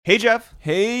Hey, Jeff.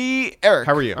 Hey, Eric.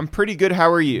 How are you? I'm pretty good.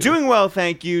 How are you? Doing well,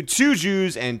 thank you. Two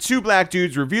Jews and two black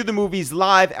dudes review the movies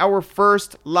live. Our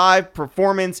first live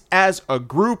performance as a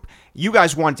group. You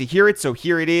guys wanted to hear it, so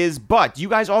here it is. But you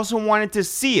guys also wanted to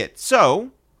see it,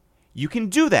 so you can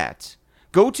do that.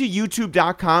 Go to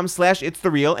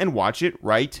youtube.com/itsthereal and watch it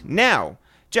right now.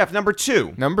 Jeff, number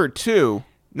two. Number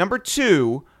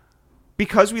two,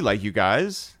 because we like you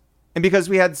guys, and because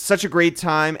we had such a great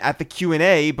time at the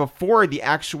Q&A before the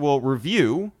actual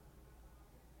review,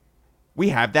 we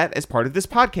have that as part of this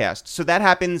podcast. So that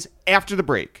happens after the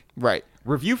break. right.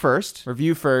 Review first,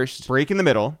 break in the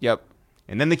middle, Yep.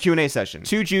 and then the Q&A session.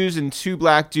 Two Jews and two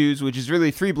black dudes, which is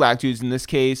really three black dudes in this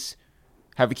case,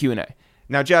 have a Q&A.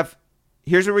 Now, Jeff,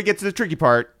 here's where we get to the tricky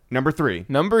part. Number three.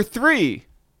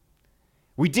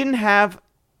 We didn't have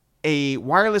a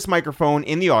wireless microphone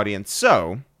in the audience,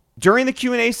 so during the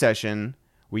Q&A session,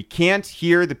 we can't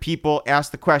hear the people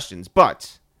ask the questions,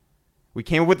 but we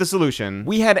came up with the solution.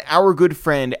 We had our good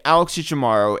friend, Alex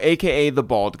Chichamaro, a.k.a. The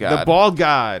Bald God. The Bald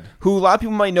God. Who a lot of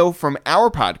people might know from our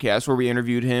podcast where we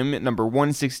interviewed him at number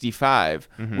 165.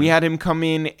 Mm-hmm. We had him come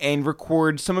in and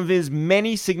record some of his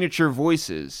many signature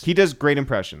voices. He does great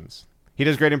impressions. He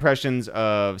does great impressions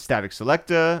of Static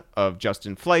Selecta, of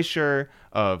Justin Fleischer,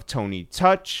 of Tony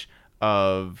Touch,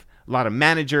 of a lot of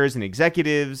managers and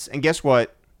executives. And guess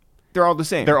what? They're all the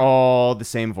same. They're all the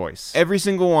same voice. Every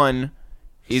single one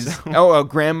is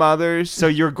grandmothers. So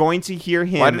you're going to hear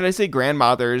him. Why did I say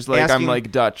grandmothers? Like I'm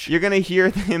like Dutch. You're going to hear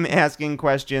him asking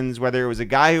questions, whether it was a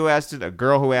guy who asked it, a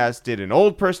girl who asked it, an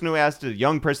old person who asked it, a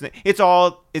young person. It's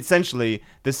all essentially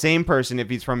the same person. If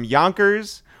he's from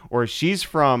Yonkers or she's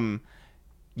from,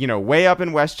 way up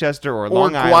in Westchester or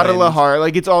Long Island. Guadalajara,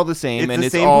 like it's all the same, It's and the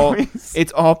it's same all voice.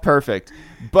 it's all perfect.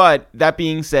 But that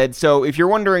being said, so if you're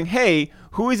wondering, hey,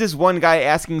 who is this one guy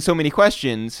asking so many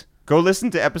questions? Go listen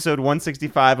to episode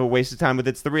 165 of Waste of Time with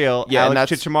It's the Real. Yeah,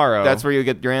 Alex and Chichamaro. That's where you'll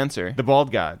get your answer. The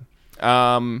Bald God.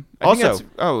 Also,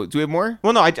 do we have more?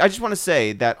 Well, no, I just want to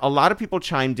say that a lot of people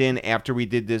chimed in after we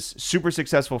did this super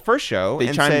successful first show. They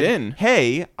and chimed said, in.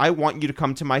 Hey, I want you to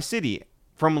come to my city.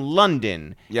 From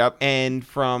London. Yep. And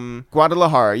from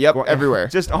Guadalajara. Yep. Everywhere.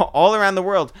 Just all around the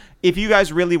world. If you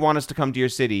guys really want us to come to your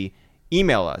city,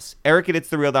 email us.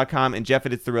 Eric@itsthereal.com and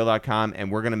Jeff@itsthereal.com,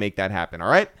 and we're going to make that happen. All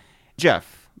right?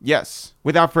 Jeff. Yes.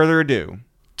 Without further ado,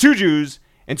 two Jews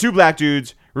and two black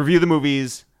dudes review the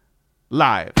movies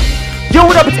live. Yo,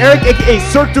 what up? It's Eric, a.k.a.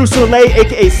 Cirque du Soleil,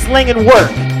 a.k.a. Slang and Work.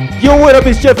 Yo, what up?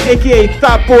 It's Jeff, a.k.a.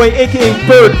 Thought Boy, a.k.a.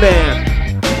 Birdman.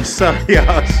 Sorry,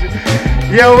 y'all.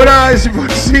 Yo, what up? It's your boy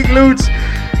Sheik Looch,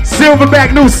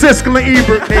 Silverback New Siskel and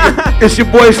Ebert. It's your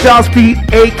boy Styles Pete,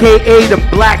 a.k.a. the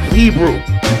Black Hebrew,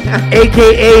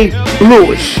 a.k.a.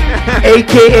 Bluish,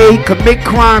 a.k.a. Commit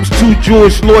Crimes, two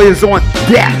Jewish lawyers on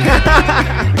deck.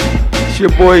 It's your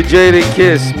boy Jada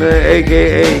Kiss, man,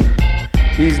 a.k.a.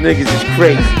 These niggas is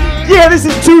crazy. Yeah, this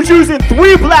is two Jews and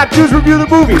three black Jews review the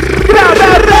movie.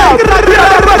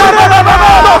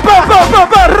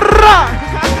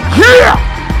 Yeah!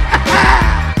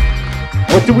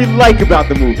 What do we like about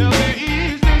the movie?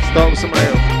 Start with somebody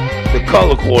else. The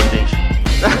color coordination.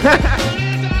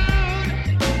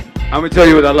 I'm gonna tell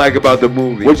you what I like about the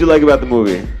movie. What'd you like about the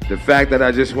movie? The fact that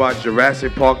I just watched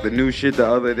Jurassic Park, the new shit, the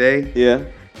other day. Yeah.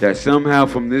 That somehow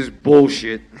from this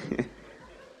bullshit,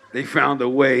 they found a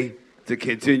way to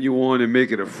continue on and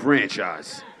make it a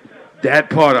franchise. That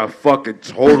part I fucking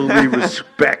totally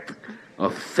respect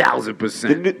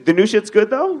 1,000%. The new shit's good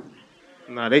though?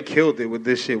 Nah, they killed it with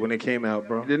this shit when it came out,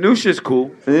 bro. The new shit's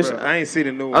cool. Bro, I ain't see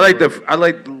the new one. I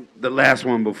like the last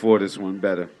one before this one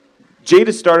better.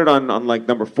 Jada started on like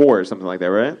number 4 or something like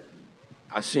that, right?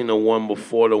 I seen the one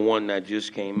before the one that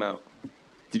just came out.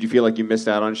 Did you feel like you missed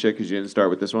out on shit because you didn't start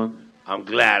with this one? I'm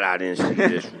glad I didn't see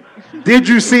this one. Did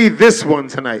you see this one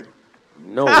tonight?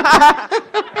 No. I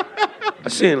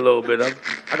seen a little bit of it.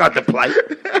 I got the plight.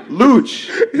 Luch,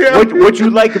 what'd you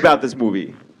like about this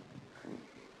movie?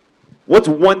 What's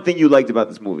one thing you liked about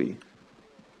this movie?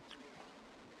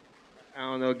 I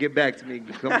don't know. Get back to me.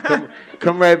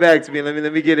 Come right back to me. Let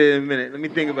me get it in a minute. Let me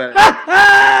think about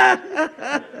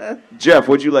it. Jeff,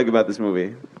 what'd you like about this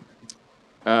movie?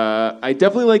 I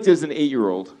definitely liked it as an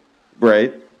 8-year-old.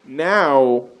 Right.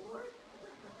 Now,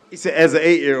 he said as an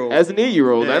 8-year-old. As an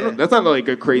 8-year-old, Yeah. That's not like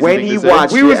a crazy When thing he to say.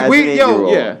 watched it as an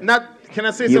 8-year-old. Yeah. Can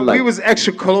I say You something? liked We was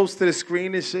extra close to the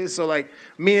screen and shit, so like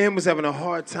me and him was having a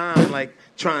hard time like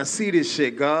trying to see this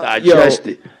shit, God. Digest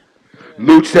it.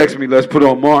 Luke texted me, let's put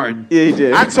on Martin. Yeah, he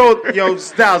did. I told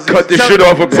Styles. Cut this shit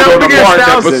off and put on the Martin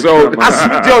episode.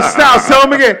 Styles, tell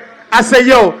him again. I say,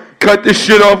 cut this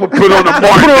shit off and put on a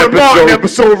Martin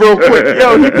episode real quick.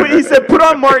 Yo, he said put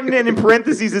on Martin, and in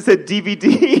parentheses it said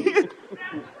DVD.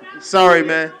 Sorry,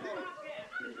 man.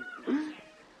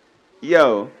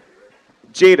 Yo,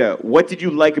 Jada, what did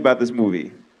you like about this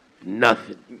movie?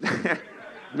 Nothing.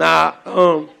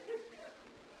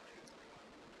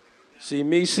 See,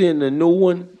 me seeing the new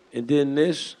one and then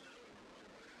this,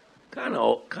 kind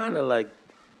of like,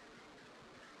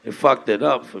 it fucked it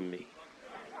up for me.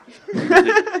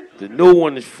 The new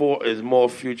one is more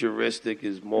futuristic,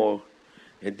 is more,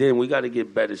 and then we got to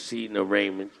get better seating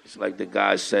arrangement. It's like the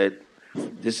guy said,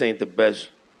 this ain't the best.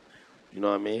 You know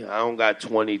what I mean? I don't got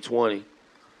 20/20.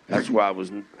 That's why I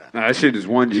was. Nah, that shit is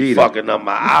 1G. Fucking up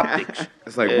my optics.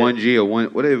 It's like 1G or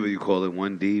whatever you call it,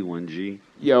 1D, 1G.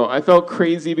 Yo, I felt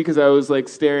crazy because I was like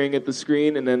staring at the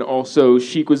screen, and then also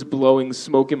Sheik was blowing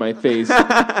smoke in my face.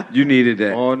 You needed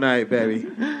that. All night, baby.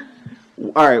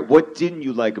 All right, what didn't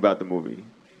you like about the movie?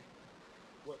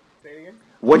 Say it again?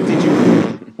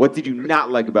 What did you not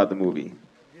like about the movie?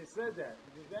 You just said that.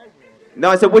 You just asked me. No,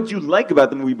 I said what did you like about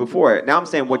the movie before it. Now I'm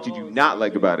saying what did you not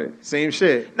like about it? Same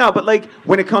shit. No, but like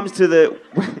when it comes to the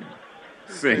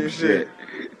Same shit.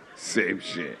 Same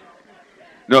shit.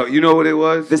 No, you know what it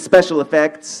was? the special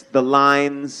effects, the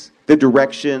lines, the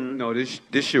direction. No, this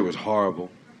shit was horrible.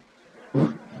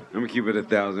 Let me keep it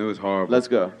 1,000. It was horrible. Let's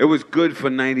go. It was good for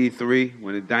 93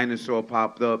 when the dinosaur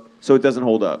popped up So it doesn't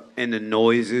hold up. and the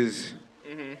noises.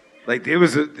 Like there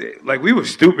was we were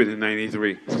stupid in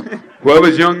 93.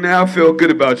 Whoever's young now, feel good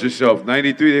about yourself.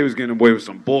 93, they was getting away with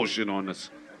some bullshit on us.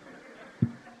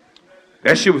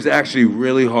 That shit was actually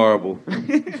really horrible.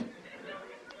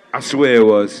 I swear it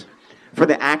was. For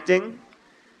the acting,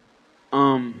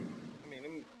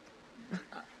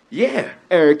 Yeah.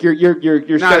 Eric, you're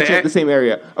scratching at the same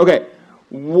area. Okay,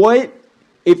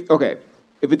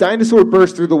 if a dinosaur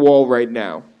burst through the wall right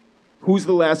now, who's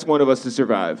the last one of us to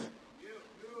survive?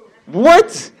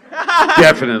 What?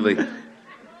 Definitely.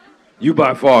 You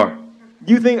by far.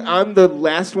 You think I'm the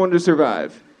last one to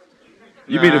survive?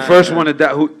 You be the first one to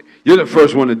die. You're the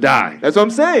first one to die. That's what I'm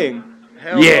saying.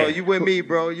 Hell Yeah. no, you with me,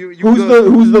 bro. You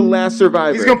Who's the last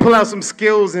survivor? He's gonna pull out some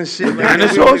skills and shit. Like that we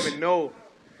Dinosaurs? don't even know.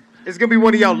 It's gonna be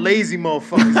one of y'all lazy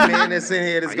motherfuckers, man. That's in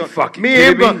here. That's Are you gonna fucking me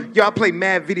and kidding him, me? yo, I play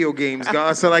mad video games,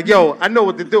 guys. So like, yo, I know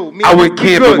what to do. Me I and went him,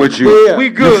 we camping good. with you. Yeah. We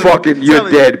good.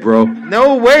 You're dead, bro.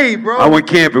 No way, bro. I went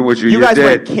camping with you. you You're guys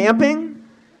dead. went camping?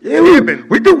 Yeah, camping.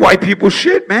 we do white people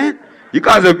shit, man. You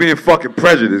guys are being fucking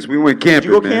prejudiced. We went Did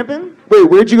camping, you go man. camping? Wait,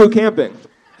 where'd you go camping?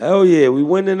 Hell yeah, we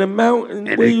went in the mountain.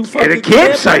 At Where you a fucking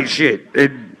campsite shit.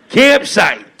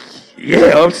 Campsite.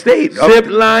 Yeah, upstate. Zip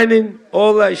lining,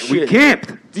 all that We shit.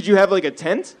 camped. Did you have like a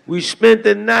tent? We spent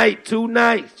the night, 2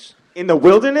 nights. In the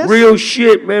wilderness? Real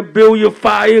shit, man. Build your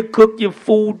fire, cook your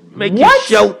food, make your What?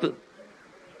 shelter.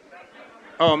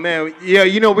 Oh man, yeah,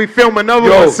 you know we film another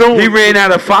Yo, one soon. he ran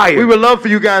out of fire. We would love for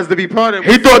you guys to be part of it.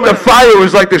 He thought the fire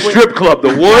was like the strip club, the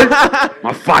wood.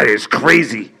 My fire is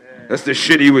crazy. That's the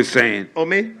shit he was saying. Oh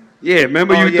me? Yeah,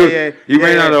 remember Oh, you? yeah. He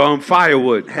ran Yeah. out of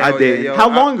firewood. Hell I did. yeah, yo. How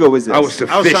long ago was this? I was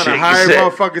I was trying to hire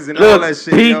sufficient. motherfuckers and all Look, that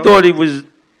shit. P yo. thought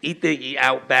he think he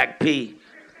Outback P.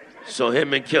 So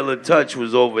him and Killer Touch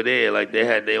was over there, like they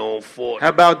had their own fort. How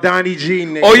about Donnie G?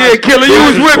 Nigga? Oh yeah, Killer, you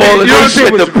was with me. Calling You know this what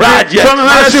shit the project. Tell him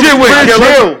how that shit went,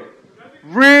 Killer.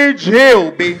 Ridge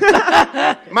Hill, B.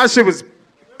 My shit was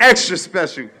extra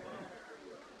special.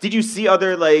 Did you see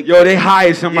other like Yo, they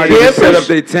hired somebody Yeah, to set up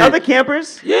their tent. other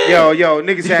campers? Yo, niggas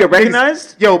Did you had get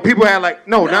recognized? Yo, people had like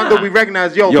not that we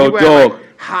recognized. Yo, Yo, people dog. had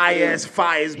like high ass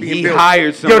fires being He built.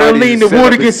 hired Yo, they somebody leaned to the set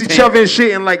wood up against his each tent. other and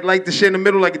shit, and like the shit in the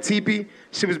middle like a teepee.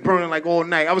 Shit was burning like all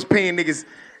night. I was paying niggas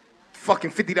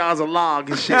fucking $50 a log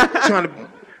and shit, trying to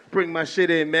bring my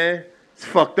shit in, man. It's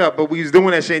fucked up, but we was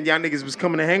doing that shit, and y'all niggas was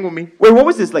coming to hang with me. Wait, what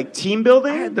was this? Like team I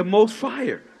building? had the most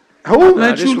fire. Who?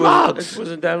 Lent you logs. This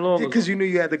wasn't that long ago. Because you knew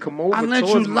you had to come over. I lent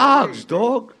towards you my logs, place.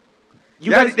 dog.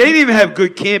 You They guys, didn't even have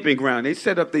good camping ground. They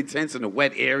set up their tents in a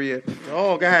wet area.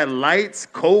 Dog, I had lights,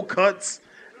 cold cuts.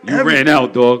 You ran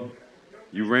out, dog.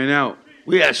 You ran out.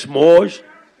 We had s'mores.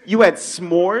 you had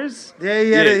s'mores? Yeah,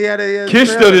 he had a Kish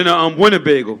stood in a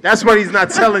Winnebago. That's what he's not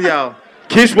telling y'all.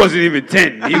 Kish wasn't even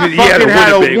 10. He had Fucking had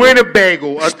a a Winnebago.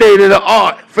 Winnebago. State of the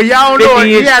art. For y'all don't know, 50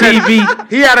 he inch had TV.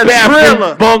 he had a bathroom,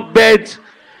 trailer. bunk beds.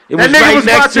 It was That nigga right was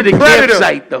next to watching the Predator.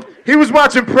 campsite, though. He was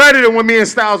watching Predator when me and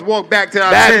Styles walked back to our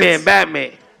tents.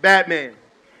 Batman.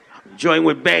 Join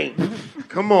with Bane.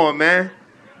 Come on, man.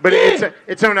 But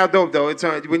it turned out dope though.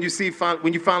 When you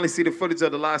finally see the footage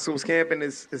of the Lost Souls camping,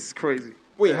 it's crazy.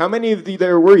 Wait, how many of you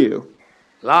there were you?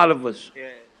 A lot of us.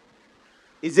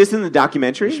 Is this in the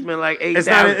documentary? You spend like It's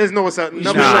not. 8,000. It's no. It's another You show.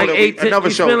 spend like that eight. another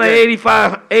You show. spend like yeah.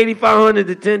 8,500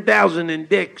 to 10,000 in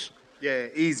dicks. Yeah,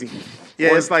 easy.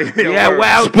 Yeah, it's like Yeah,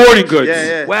 wow. Sporting goods.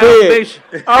 Yeah. Wow, Yeah. fish.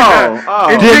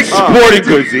 Oh. Dick's Sporting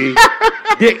Goods, Z.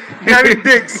 Dick. Got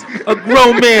dicks. A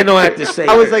grown man don't have to say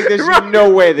I was that. like, there's no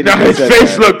way that Now he his said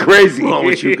face that. look crazy. What's wrong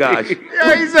with you guys?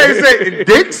 Yeah, he said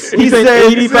dicks. He said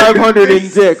 8,500 in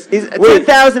dicks.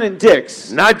 10,000 in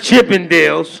dicks. Not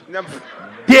Chippendales.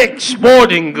 Dick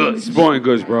Sporting Goods. Sporting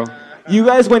Goods, bro. You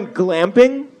guys went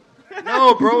glamping?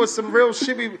 No, bro, it's some real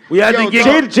shit. We had to get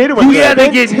Jada went we had to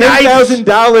glamping. get nice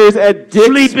 $10,000 at Dick's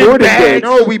sleeping Sporting bags. Goods.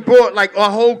 No, we bought like a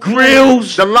whole crew.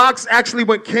 Grills. The Locks actually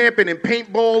went camping and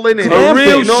paintballing and For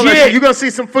real and all that shit. You're gonna see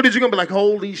some footage. You're gonna be like,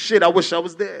 holy shit! I wish I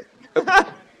was there.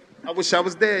 I wish I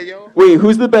was there, yo. Wait,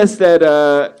 who's the best at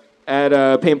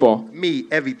paintball? Me,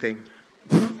 everything.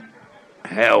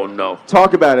 Hell no.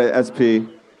 Talk about it, SP.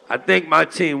 I think my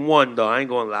team won though. I ain't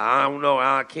gonna lie. I don't know.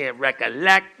 I can't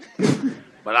recollect.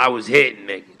 But I was hitting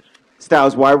niggas.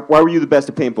 Styles, why were you the best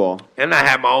at paintball? And I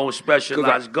had my own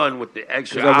specialized gun with the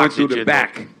extra Because I went oxygen. through the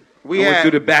back. I We went had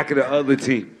through the back of the other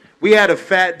team. we had a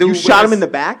fat dude. You with shot him us. in the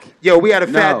back? Yo, we had a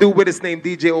fat No. dude with us named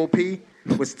DJ OP.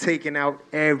 Was taking out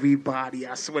everybody.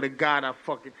 I swear to God,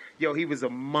 yo, he was a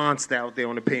monster out there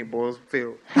on the paintball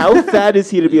field. How fat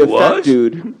is he to be a fat What?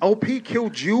 dude? OP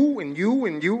killed you and you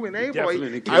and you and everybody.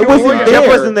 Definitely He killed I killed wasn't all y'all. there. Jeff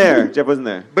wasn't there. Jeff wasn't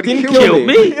there. But he Didn't killed kill Killed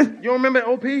me. You don't remember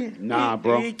OP? Nah,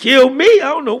 bro. He killed me. I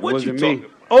don't know what you Wasn't talking me.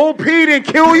 about. OP didn't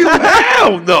kill you.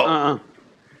 Hell no.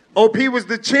 OP was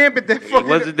the champ at that He fucking.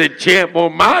 wasn't the champ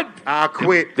on my I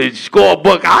quit. the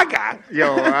scorebook I got. Yo,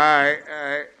 all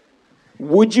right.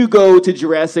 Would you go to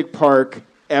Jurassic Park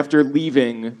after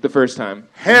leaving the first time?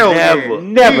 Hell Never. yeah.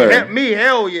 Never. Me,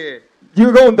 hell yeah. You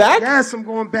were going back? Yes, I'm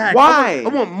going back. Why? I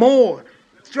want more.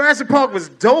 Jurassic Park was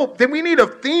dope. Then we need a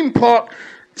theme park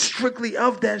strictly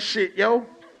of that shit, yo.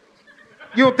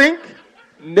 You don't think?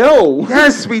 No.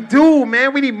 Yes, we do,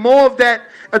 man. We need more of that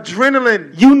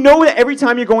adrenaline. You know that every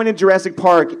time you're going to Jurassic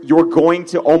Park, you're going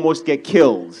to almost get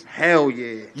killed. Hell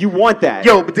yeah. You want that.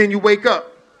 Yo, but then you wake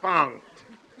up. Bang.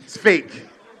 It's fake.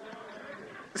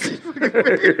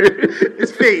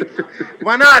 It's fake.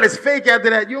 Why not? It's fake after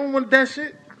that. You don't want that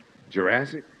shit?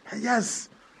 Jurassic? Yes.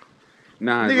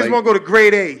 Nah, Niggas like, want to go to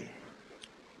grade A.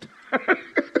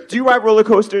 Do you ride roller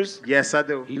coasters? Yes, I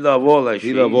do. He love all that shit.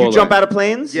 he love all You jump that. out of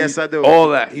planes? Yes, I do. all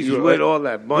that. He's He's with with- all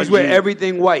that. Bungee. He's with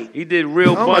everything white. He did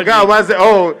real Oh bungee. my God, why is it?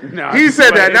 Oh, Nah, he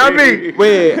said that, not me.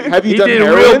 Wait, have you He done did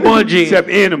heroin? real bungee. Except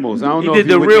animals. I don't He know did if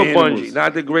the with real animals. bungee,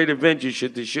 not the Great Adventure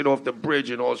shit. The shit off the bridge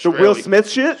in The Australia. Will Smith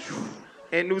shit?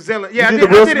 In New Zealand. Yeah, I did did,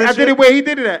 the Will I did it. Smith I did shit? it where he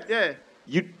did it at. Yeah.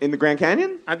 You in the Grand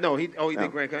Canyon? I know. He Oh.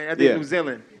 did Grand Canyon. I did Yeah. New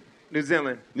Zealand. New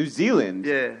Zealand. New Zealand?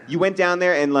 Yeah. You went down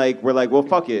there and we're like, well,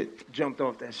 fuck it. Jumped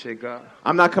off that shit, God.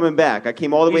 I'm not coming back. I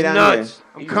came all the way He's down nuts.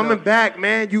 here. I'm coming back,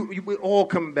 man. We all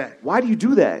coming back. Why do you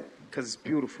do that? Because it's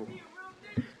beautiful.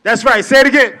 That's right. Say it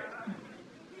again.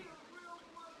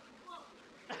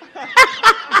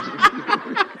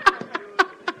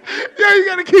 Yeah, you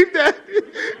gotta keep that.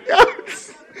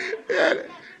 Yeah.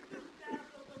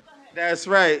 That's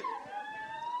right.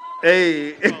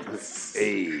 Hey.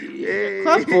 Hey.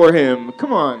 Clap for him.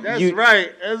 Come on. That's You-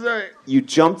 right. That's right. You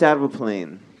jumped out of a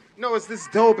plane. No, it's this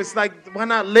dope. It's like, why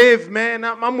not live, man?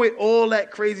 I'm with all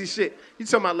that crazy shit. You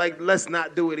talking about like, let's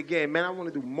not do it again, man. I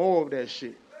want to do more of that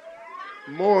shit.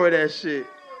 More of that shit.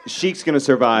 Sheik's gonna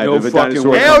survive No if a fucking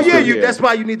dinosaur way. comes Hell yeah, through here. that's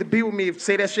why you need to be with me. If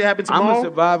say that shit happened I'm tomorrow, gonna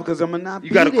survive because I'm gonna not you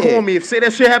be gotta there. call me. If say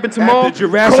that shit happened tomorrow, After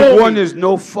Jurassic call 1, me. there's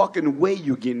no fucking way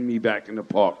you getting me back in the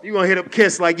park. You gonna hit up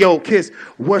Kiss like, yo, Kiss,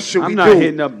 what should I'm we not do?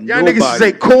 hitting up Y'all nobody. niggas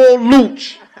say call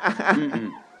Luch.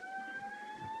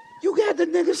 You got the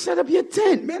nigga set up your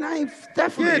tent, man. I ain't Yeah,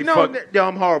 definitely. no, fuck- yo,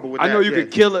 I'm horrible with I that. know you yeah.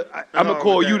 could kill it. I'm No, gonna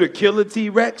call with you that. to kill a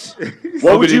T-Rex. What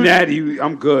Other would than you- that,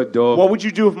 I'm good, dog. What would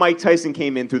you do if Mike Tyson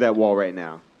came in through that wall right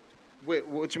now? Wait,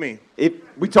 what you mean? If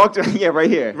we talked to yeah, right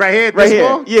here. Right here at Right this here.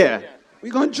 wall? Yeah. we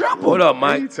gonna jump him. What up,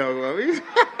 What you Mike? talking about?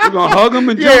 We gonna hug him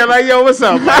and jump Yeah, him. like, yo, what's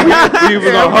up, man? We Yeah,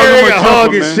 gonna I'm hug him getting or a jump hug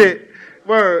him, and man. shit.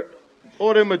 Word.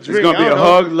 Order him a drink. gonna be I don't a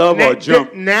know. hug, love, or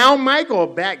jump. Now, Mike, or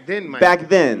back then, Mike?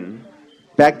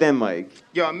 Back then, Mike.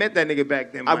 Yo, I met that nigga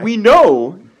back then, Mike. We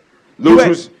know.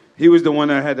 Luch he was the one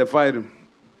that had to fight him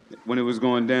when it was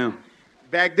going down.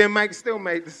 Back then, Mike still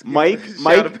made this.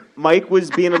 Mike was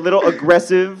being a little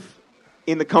aggressive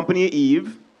in the company of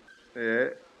Eve, Yeah,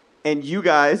 and you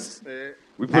guys, yeah.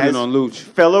 We put as it on Luch.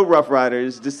 fellow Rough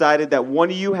Riders, decided that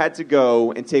one of you had to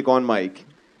go and take on Mike.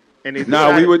 And they Nah,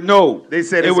 decided- we would know. They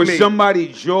said it it's was me.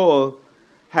 somebody's jaw.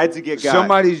 Had to get got.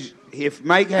 Somebody's. If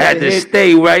Mike Had had to hit,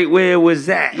 stay right where it was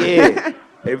at. yeah.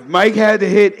 If Mike had to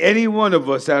hit any one of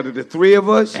us out of the three of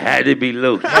us, Had to be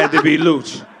Luch. had to be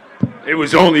Luch. It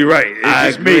was only right. It I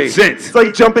just agree. made sense. It's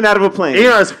like jumping out of a plane.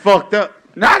 Aaron's fucked up.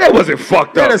 Nah, that wasn't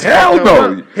fucked up. That's Hell fucked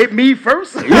no. up. Hit me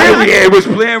first? Yeah, it was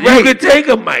playing You right. could take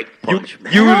a mic punch.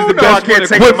 You was the no, best I can't one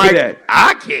take equipped a for mic. that.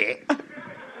 I can't.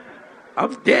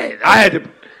 I'm dead. I had to,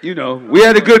 we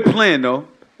had a good plan though.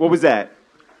 What was that?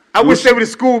 I wish they would have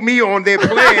schooled me on their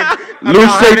plan.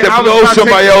 Luch take the blow,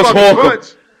 somebody else hawk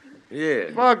him.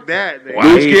 Yeah. Fuck that, man. Why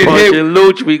Luch he get punching hit.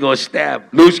 Luch, we gonna stab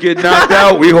him. Luch get knocked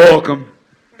out, we hawk him.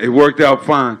 It worked out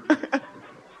fine.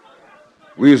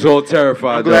 We was all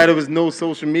terrified. I'm glad though. there was no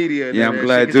social media. and Yeah, all I'm that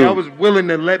glad, shit, 'cause too. y'all was willing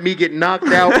to let me get knocked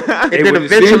out and They then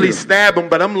would've eventually seen stab him,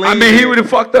 but I'm I laying mean, he there. would have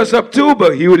fucked us up too,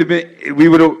 but we would have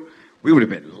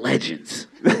been legends.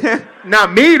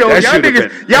 Not me, though. That Y'all should've niggas,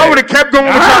 been- y'all would have kept going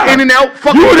with Ah, y'all in and out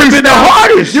fucking you would have been the freestyle.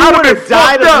 hardest. You I would would have have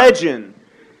died fucked a up. legend.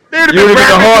 They would You would have been the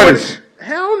rapping doing- hardest.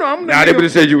 Hell no, I'm the Nah, they nigga- would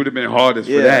have said you would have been hardest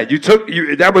for Yeah.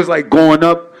 that. That was like going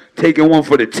up, taking one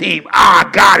for the team. Ah,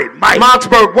 got it, Mike.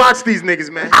 Moxburg, watch these niggas,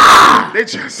 man. They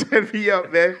just set me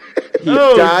up, man. He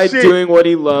Oh, died shit. doing what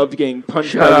he loved, getting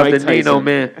punched Shout by out Mike to Tyson. Nino,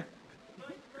 man.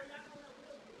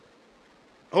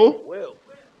 Who?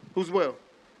 Who's Will?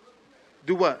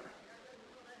 Do what?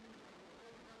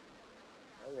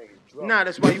 Nah,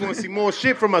 that's why you want to see more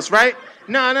shit from us, right?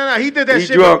 Nah. He did that He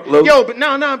shit. drunk, but- Luke. Yo, but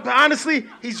but honestly,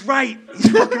 he's right.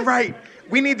 He's fucking right.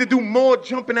 We need to do more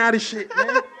jumping out of shit,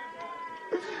 man.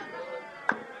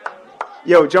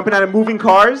 Yo, jumping out of moving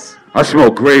cars? I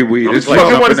smoke great weed. It's like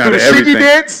Fucking want jumping us to out do of the shiggy everything.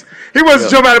 dance? He wants to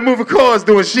jump out of moving cars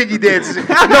doing shiggy dances.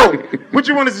 No, what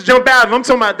you want us to jump out of? I'm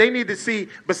talking about they need to see,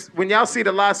 but when y'all see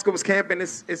the Lost Scopes camping,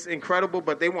 it's incredible,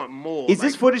 but they want more. Is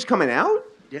this footage coming out?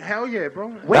 Yeah, hell yeah, bro.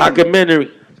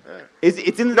 Documentary. It's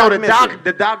in the No, documentary.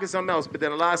 the doc is something else, but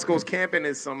then the Lost Scopes camping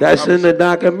is something That's other in the shit.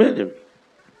 documentary.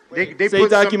 They Say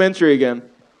put documentary again.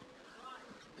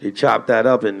 They chopped that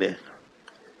up in there.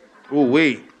 Ooh,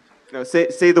 wait. No,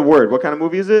 say the word. What kind of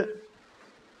movie is it?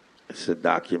 It's a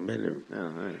documentary.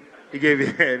 He gave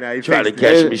you. Nah, he Try to fixed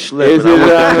it. catch me slipping. Is I it went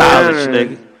to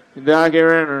documentary? college, nigga.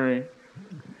 Documentary.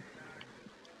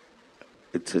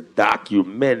 It's a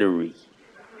documentary.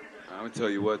 I'm gonna tell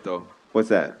you what though, What's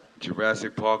that?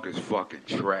 Jurassic Park is fucking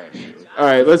trash. All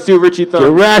right, let's do Richie Thumb.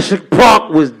 Jurassic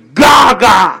Park was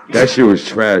gaga. That shit was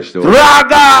trash though.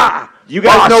 Raga. You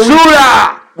guys know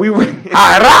Basura. we were.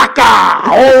 Araka.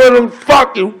 All of them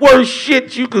fucking worst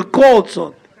shit you could call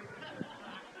something.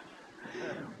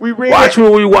 We ran Watch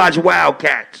when we watch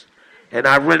Wildcats. And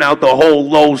I rent out the whole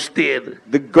Lowe's theater.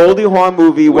 the Goldie Hawn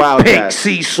movie Pink Wildcats.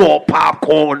 sea salt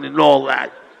popcorn and all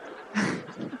that.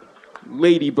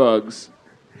 Ladybugs.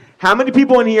 How many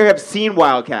people in here have seen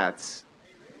Wildcats?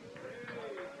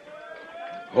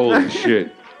 Holy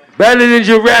shit. Better than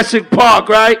Jurassic Park,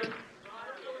 right?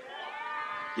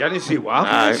 Y'all didn't see All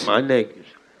Wildcats? right, my niggas.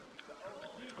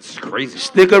 It's crazy.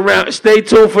 Stick around. Stay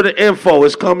tuned for the info.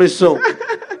 It's coming soon.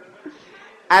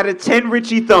 Out of 10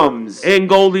 Richie Thumbs. And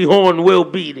Goldie Hawn will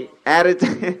beat it. Out of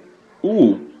 10,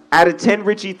 Ooh. out of 10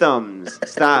 Richie Thumbs.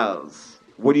 Styles.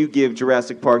 What do you give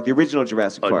Jurassic Park, the original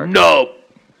Jurassic Park? No.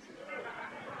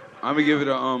 I'm gonna give it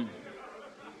a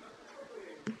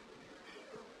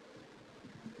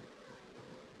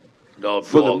No,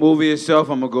 for the dog. movie itself,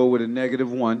 I'm gonna go with a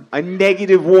 -1. A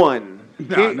 -1.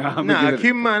 Nah, keep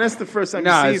in mind that's the first time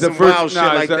Nah, you it's see the some first. wild shit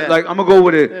Nah, like it's that. like I'm gonna go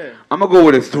with a. Yeah. I'm gonna go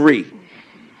with a 3.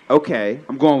 Okay.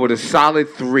 I'm going with a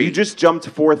solid 3. You just jumped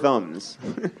 4 thumbs.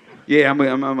 Yeah, I'm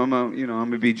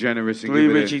gonna be generous and Three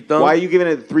give it Richie Thumbs. Why are you giving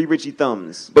it 3 Richie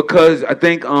Thumbs? because I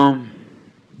think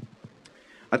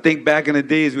back in the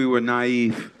days we were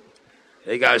naive.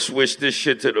 They gotta switch this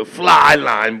shit to the fly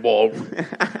line ball.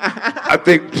 I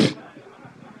think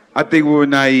we were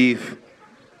naive.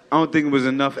 I don't think there was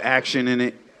enough action in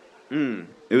it.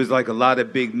 It was like a lot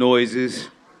of big noises.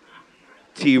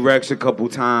 T-Rex a couple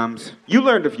times. You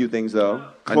learned a few things, though.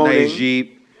 A nice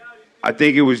Jeep. I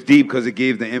think it was deep because it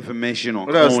gave the information on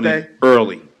What else, cloning Stay?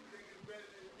 early.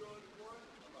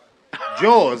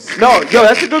 Jaws. No, yo,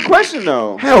 that's a good question,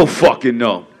 though. Hell fucking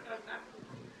no.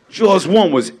 Jaws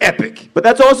 1 was epic. But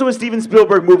that's also a Steven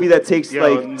Spielberg movie that takes, Yo,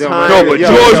 like, no, time. No, but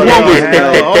Jaws 1 was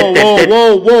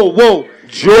Whoa.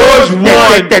 Jaws 1.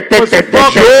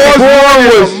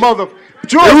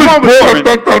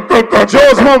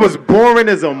 Jaws 1 was boring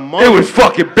as a mother. It was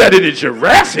fucking better than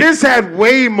Jurassic. This had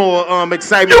way more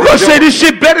excitement. You gonna than say Jaws. this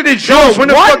shit better than Jaws When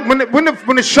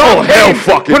 1? the shark Oh, hell came,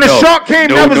 fucking when the no. shark came,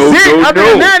 No, that was no, it. no, Other no.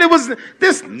 than that, it was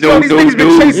this. No, these no, niggas been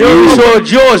no, chasing. You no. only saw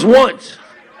Jaws once.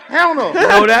 Hell no. You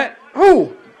know that?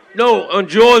 Who? No, on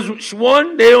Jaws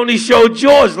 1, they only showed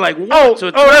Jaws like once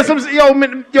or that's twice. what I'm saying.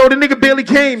 Yo, the nigga barely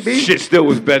came, B. Shit still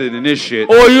was better than this shit.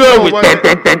 All you heard was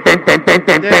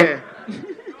Yeah.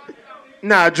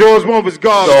 Nah, Jaws 1 was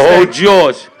garbage. the whole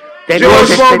Jaws.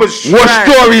 Jaws 1 was What trash.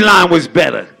 storyline was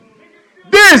better?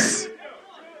 This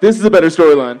is a better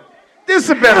storyline. is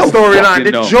a better Hell storyline. fucking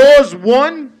The no. Jaws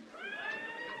 1?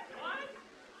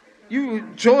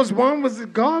 Jaws 1 was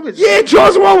garbage. Yeah,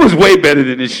 Jaws 1 was way better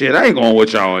than this shit. I ain't going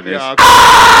with y'all on this. Yeah,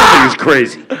 This is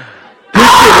crazy. This shit is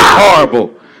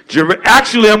horrible.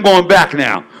 Actually, I'm going back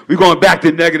now. We're going back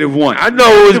to -1. I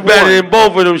know it was better than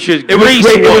both of them shits. It was Grease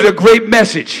great. It won. was a great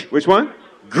message. Which one?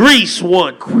 Grease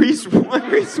won. Grease one.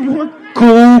 Grease one.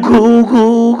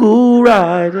 Cool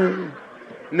rider.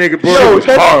 Nigga Yo, brought up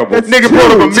that's horrible. Nigga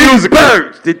brought up a musical.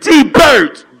 Birds. The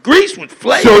T-Birds. Grease was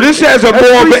flavor. So this has a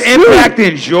more of an impact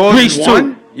than Jaws Grease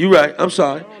 1? 2. You right. I'm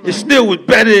sorry. It still was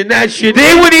better than that shit.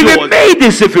 They wouldn't even Jaws. made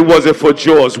this if it wasn't for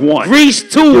Jaws 1. Grease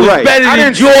 2 was right. better I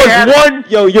than didn't say Jaws that. 1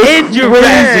 Yo, you're and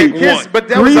Jurassic Yes, 1. but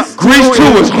that was a, Grease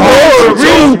 2 was horrible.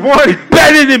 Grease 1 is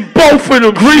better than both of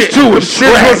them. Grease 2 was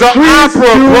This was trash. an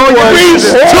opera, bro.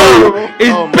 Grease 2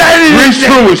 is Oh my- better than Grease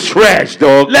that. 2 was trash,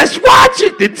 dog. Let's watch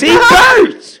it. The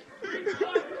T-Birds.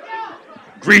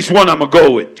 Grease 1 I'm going to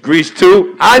go with. Grease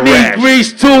 2, I need trash.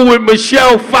 Grease 2 with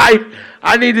Michelle Pfeiffer.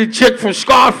 I need a chick from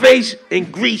Scarface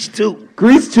and Grease 2.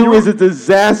 Grease 2 is a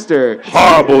disaster.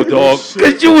 Horrible, dog.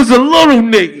 Cause you was a little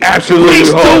nigga. Absolutely Grease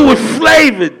 2 horrible. was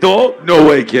flavored, dog. No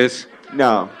way, Kiss.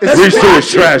 No. Grease 2 is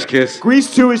trash, Kiss.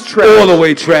 Grease 2 is trash. All the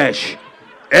way trash.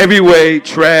 Every way,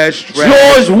 trash.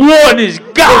 Jaws 1 is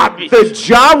garbage. The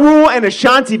Ja Rule and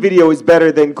Ashanti video is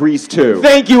better than Grease 2.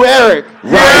 Thank you, Eric.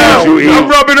 Right, you I'm eat.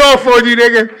 rubbing off on you,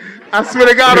 nigga. I swear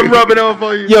to God, I'm rubbing off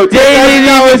on you. Yo,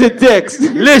 $10 at Dick's.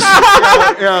 Listen,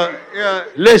 Yeah.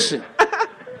 listen.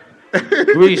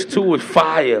 Grease 2 is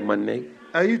fire, my nigga.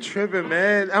 Are you tripping,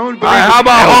 man? I don't believe All right, how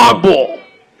about Hardball?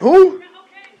 Who?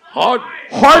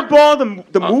 Hardball,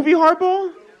 the movie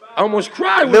Hardball? I almost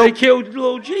cried when they killed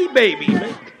Lil G baby,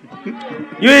 man.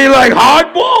 You ain't like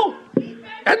Hardball?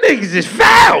 That nigga's just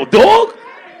foul, dog.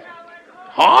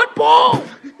 Hardball?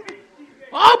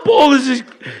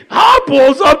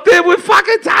 Hardball's up there with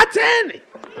fucking Titanic.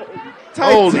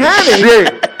 Holy Titanic?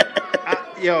 shit.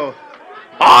 Yo.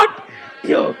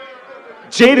 Yo,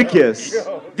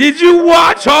 Jadakiss. did you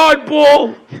watch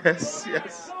Hardball? Yes.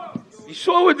 You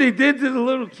saw what they did to the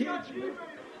little kids, man?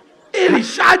 Yeah, they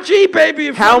shot G baby.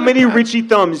 in How front of many the- Richie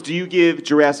Thumbs do you give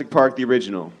Jurassic Park the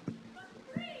original?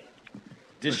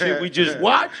 This shit we just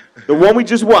watched? The one we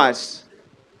just watched.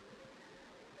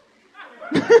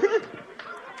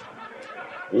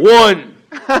 1.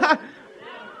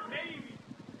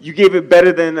 You gave it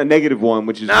better than a -1,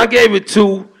 which is Now I gave it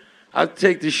 2. I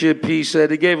take the shit P said.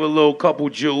 They gave it a little couple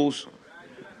jewels.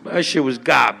 That shit was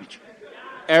garbage.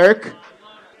 Eric.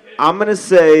 I'm gonna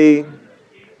say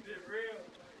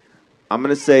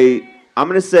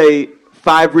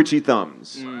 5 Richie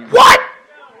Thumbs. What?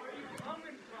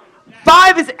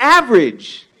 5 is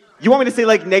average. You want me to say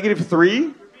like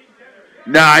 -3?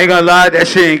 Nah, I ain't gonna lie. That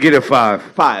shit ain't get a 5.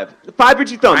 5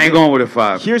 Richie Thumbs. I ain't going with a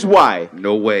 5. Here's why.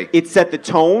 No way. It set the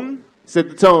tone. Set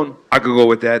the tone. I could go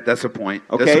with that. That's a point.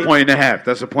 Okay. That's a point and a half.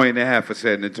 That's a point and a half for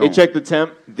setting the tone. Hey, check the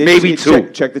temp. Then Maybe you 2.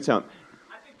 Check the tone.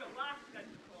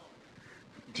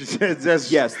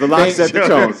 That's, Yes, the lock set the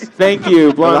tone. Thank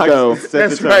you, Blanco.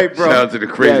 That's right, bro. Shout out to the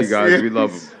crazy Yes. guys. We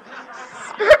love them.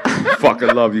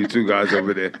 Fucking love you two guys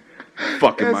over there.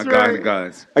 Fucking That's my right.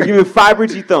 guys. I give it 5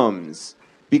 Richie Thumbs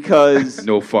because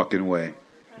No fucking way.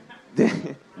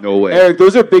 No way. Eric,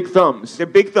 those are big thumbs. they're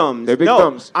big thumbs. They're big no,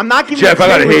 thumbs. I'm not giving Jeff, it I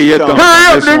gotta 10 hear Richie your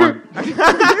thumbs. thumb on this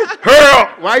one.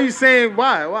 Why are you saying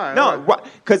why? No,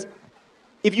 because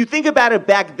if you think about it,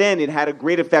 back then it had a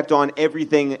great effect on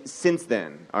everything since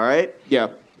then. All right. Yeah.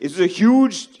 This was a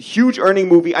huge earning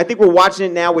movie. I think we're watching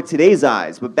it now with today's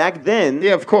eyes, but back then,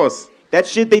 Yeah, of course. that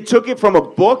shit they took it from a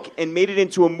book and made it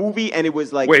into a movie, and it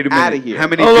was like Wait a minute. out of here. How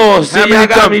many? Hold on, see, how many y'all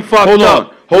got thumbs? me fucked Hold up. on.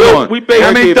 Hold Look, on. we basically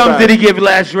How many thumbs five. did he give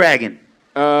Last Dragon?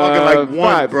 Fucking like 1,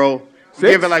 5. bro.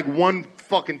 6? Give it like 1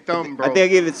 fucking thumb, bro. I think I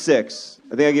gave it 6.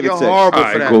 I think I gave You're it 6. horrible All for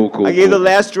right, that. cool. I gave cool. The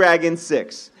Last Dragon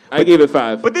 6. I gave it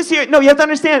 5. But this here, no, you have to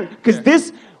understand, because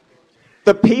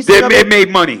the pacing of It made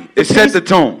money. It set pace- the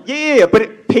tone. Yeah,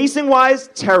 but pacing-wise,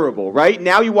 terrible, right?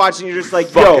 Now you watch and you're just like,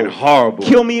 Fucking yo, horrible.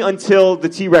 kill me until the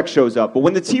T-Rex shows up. But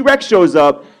when the T-Rex shows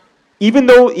up, even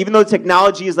though the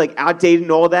technology is like outdated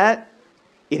and all that,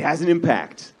 it has an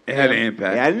impact. It had an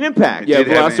impact. It had an impact. Yeah, did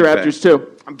have an Velociraptors too.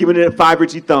 I'm giving it 5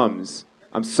 Richie Thumbs.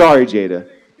 I'm sorry, Jada.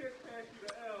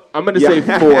 I'm gonna Yeah. say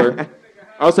 4.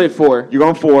 I'll say 4. You're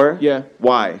going 4? Yeah.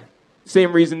 Why?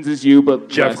 Same reasons as you, but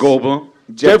Jeff less. Goldblum.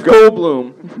 Jeff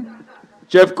Goldblum.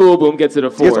 Jeff Goldblum gets it a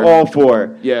 4. Gets all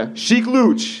 4. Yeah. Sheik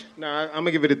Luch. Nah, I'm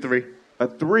gonna give it a 3. A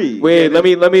 3. Wait, let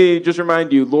me just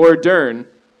remind you. Laura Dern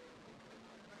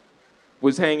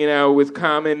was hanging out with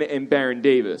Common and Baron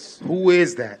Davis. Who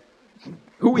is that?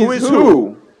 Who is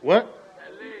who? What?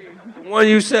 The one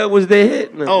you said was the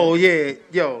hit. No. Oh yeah,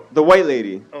 yo. The white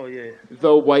lady. Oh yeah.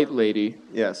 The white lady.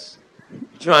 Yes.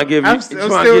 Trying to give you. I'm still,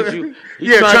 trying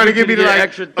to get me to like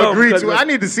extra thumb agree 'cause to it. of- I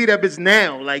need to see that bitch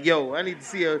now. Like, yo, I need to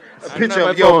see a picture not of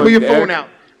my yo. phone, Pull your Derek. phone out.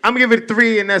 I'm gonna give it a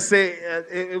 3, and that's it.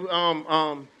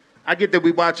 I get that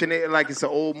we watching it like it's an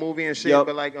old movie and shit, Yup.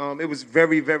 but like it was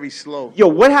very very slow. Yo,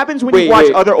 what happens when Wait, you watch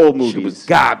wait. other old She was movies?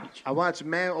 garbage. I watched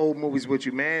mad old movies with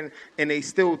you, man, and they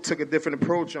still took a different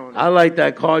approach on it. I like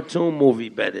that cartoon movie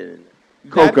better than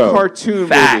that. That Coco. cartoon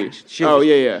Facts. movie. Shit Oh, was-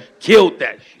 yeah. Killed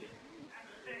that shit.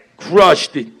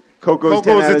 Crushed it. Coco's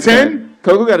 10 Coco's out a of 10?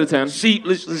 Coco got a 10.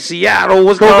 Seattle.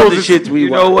 What's Coco's all the a- shit we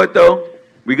You know watch? what though?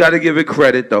 We got to give it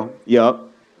credit though. Yup.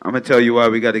 I'm gonna tell you why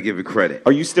we got to give it credit.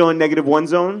 Are you still in -1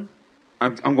 zone?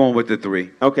 I'm going with the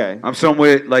 3. Okay. I'm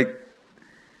somewhere like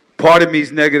part of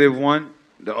me's -1,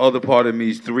 the other part of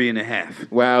me's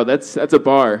 3.5. Wow, that's a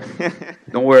bar.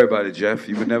 Don't worry about it, Jeff.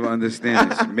 You would never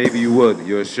understand this. Maybe you would.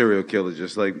 You're a serial killer,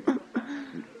 just like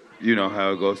you know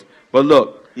how it goes. But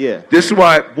look, Yeah. this is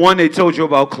why one they told you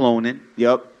about cloning,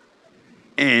 Yup.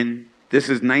 and this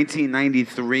is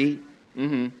 1993,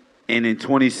 and in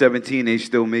 2017 they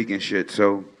still making shit.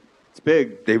 So It's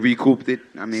big. they recouped it.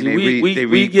 I mean, See, we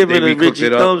they giving it recooked Richie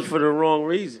it up. thumbs for the wrong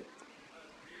reason.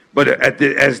 But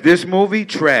as this movie,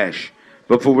 trash.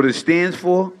 But for what it stands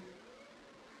for,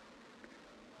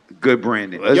 good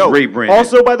branding. That's great branding.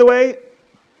 Also, by the way,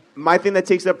 my thing that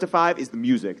takes it up to 5 is the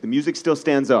music. The music still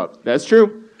stands up. That's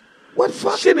true. what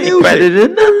fucking Shit ain't music? better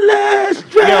than the last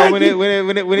Yo, dragon. when they What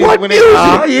when music? no, when they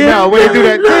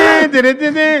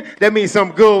do that, that means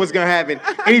something good was gonna happen.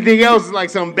 Anything else is like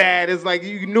something bad. It's like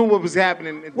you knew what was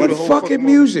happening. through What the whole fucking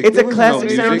movie. music? It's a There was classic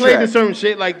music. They soundtrack. played certain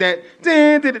shit like that.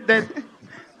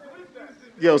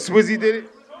 Yo, Swizzy did it.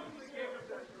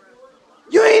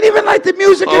 You ain't even like the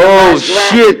music. in the Oh last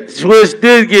dragon. shit! Swiss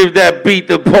did give that beat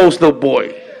to Poster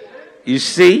Boy. You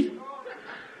see?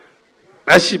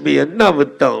 That should be another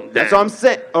thumb down. That's what I'm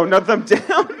saying. Oh, another thumb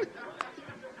down.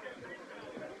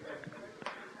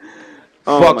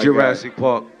 Oh Fuck my Jurassic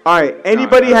Park. All right.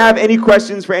 Anybody have any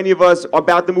questions for any of us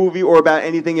about the movie or about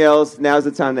anything else? Now's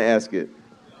the time to ask it.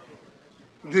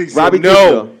 He said Robbie no.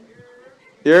 Tisdale.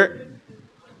 Here.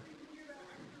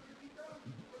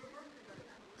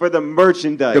 For the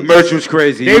merchandise. The merch was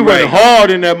crazy. They You're went right.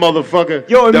 hard in that motherfucker.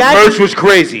 Yo, The imagine, merch was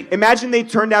crazy. imagine they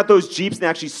turned out those Jeeps and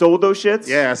actually sold those shits.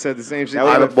 Yeah, I said the same shit. That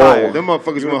would've Them been fire.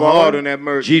 motherfuckers You went would've hard bought on that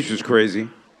merch. Jeeps was crazy.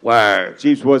 Word.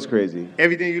 Jeeps was crazy.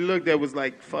 Everything you looked at was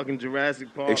like fucking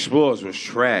Jurassic Park. Explorers was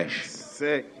trash.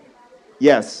 Sick.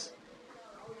 Yes.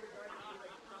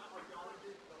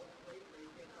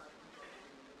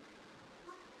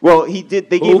 Well, he did.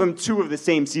 They gave him 2 of the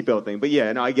same seatbelt thing. But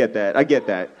yeah, no, I get that. I get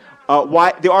that.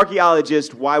 Why the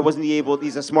archaeologist? Why wasn't he able?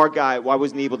 He's a smart guy. Why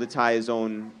wasn't he able to tie his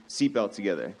own seatbelt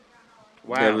together?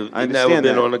 Wow. I Never, he understand never been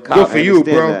that. on a Good cop. for you,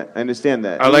 bro. I understand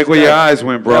that. I like where your eyes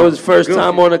went, bro. That was first Good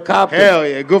time for- on a cop. Hell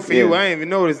yeah, good for you. Yeah. I ain't even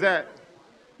noticed that.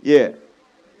 Yeah.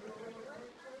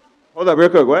 Hold up, real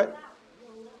quick. What?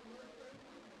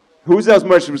 Whose else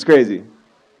merch was crazy?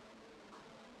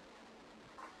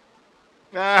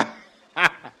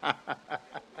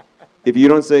 If you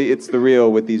don't say it's the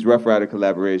real with these Rough Rider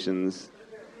collaborations,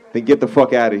 then get the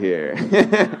fuck out of here.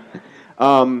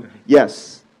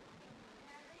 Yes.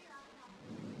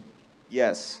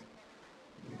 Yes.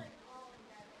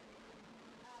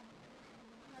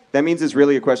 That means it's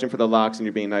really a question for the locks and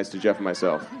you're being nice to Jeff and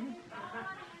myself.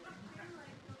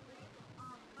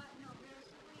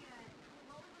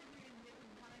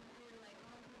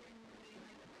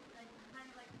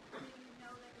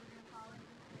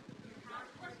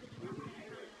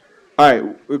 All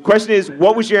right, the question is,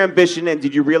 what was your ambition and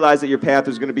did you realize that your path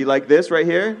was going to be like this right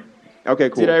here? Okay,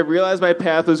 cool. Did I realize my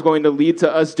path was going to lead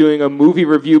to us doing a movie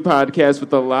review podcast with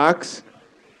the Locks?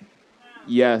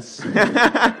 Yes.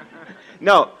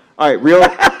 No. All right, real.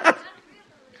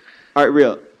 All right,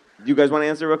 real. You guys want to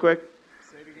answer real quick?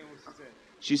 Say it again, what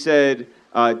She she said.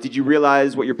 said, did you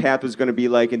realize what your path was going to be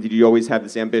like and did you always have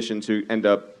this ambition to end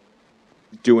up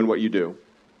doing what you do?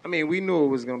 I mean, we knew it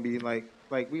was gonna be like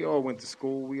we all went to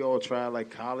school, we all tried like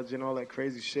college and all that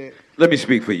crazy shit. Let me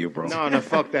speak for you, bro. No,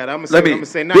 fuck that. I'm Let me. gonna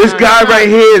say, nah, This nah, guy nah, right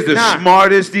here is the nah.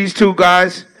 smartest. These 2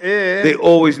 guys, Yeah. they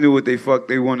always knew what they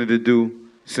wanted to do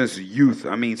since youth.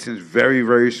 I mean, since very,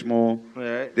 very small.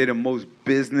 Right. They're the most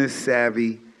business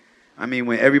savvy. I mean,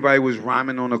 when everybody was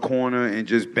rhyming on the corner and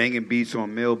just banging beats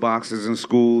on mailboxes in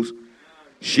schools,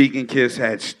 Sheik and Kiss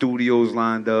had studios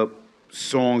lined up,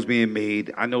 songs being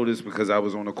made. I know this because I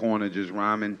was on the corner just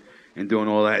rhyming and doing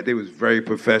all that. They was very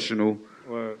professional.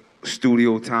 Word.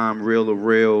 Studio time, reel to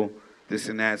reel, this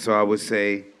and that. So I would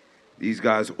say these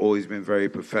guys have always been very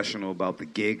professional about the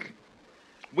gig.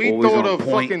 We Always thought on of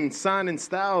point. fucking signing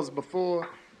Styles before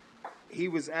he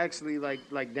was actually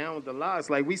like down with the lies.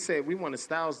 Like we said, we wanted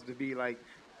Styles to be like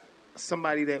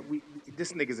somebody that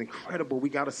this nigga's incredible. We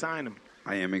gotta sign him.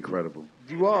 I am incredible.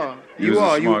 You are. He was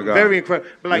a smart guy. Very incredible.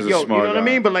 But like, He was a yo, you know smart what I guy.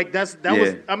 mean? But like that Yeah.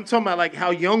 was I'm talking about like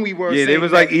how young we were. Yeah, they saying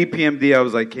was that- like EPMD. I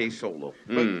was like K Solo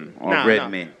or Nah,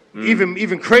 Redman. nah.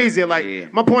 Even crazier. Like Yeah.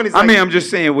 my point is. I Like, mean, I'm just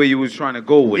saying where you was trying to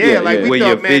go with yeah, it. like we where your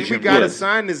thought, man, we vision gotta was.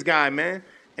 sign this guy, man.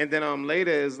 And then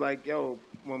later is like, yo,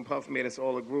 when Puff made us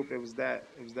all a group, it was that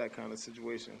kind of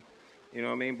situation. You know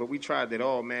what I mean? But we tried it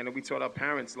all, man, and we told our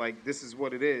parents like, this is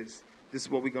what it is. This is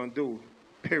what we gonna do.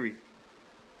 Period.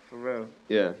 For real.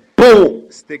 Yeah. Boom.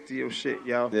 Stick to your shit,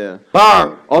 yo. Yeah.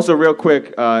 Bang. Also, real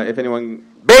quick, if anyone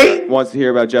wants to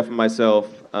hear about Jeff and myself,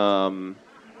 And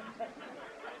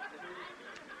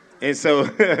so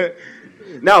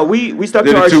no, we stuck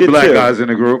They're to the our two shit black too. guys in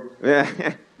the group.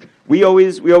 Yeah. we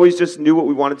always just knew what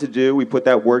we wanted to do. We put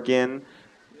that work in.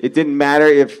 It didn't matter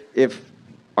if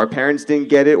our parents didn't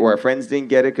get it or our friends didn't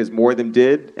get it because more of them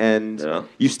did. And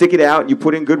you stick it out, and you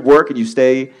put in good work, and you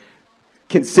stay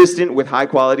consistent with high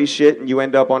quality shit, and you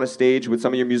end up on a stage with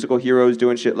some of your musical heroes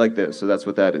doing shit like this. So that's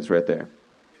what that is right there.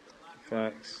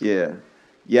 facts. Yeah.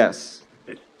 Yes.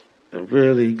 I'm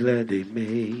really glad they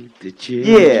made the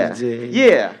Yeah. Children's Day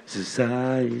Yeah.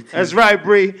 Society. That's right,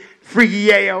 Bree. Freaky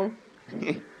yayo.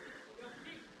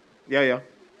 Yeah.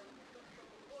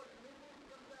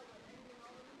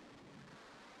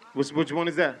 Which one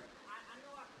is that?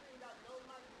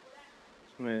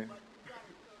 Man.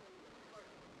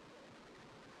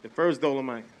 The first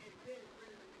Dolomite.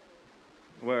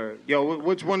 Word. Yo,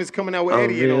 which one is coming out with I'm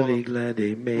Eddie and all really them? glad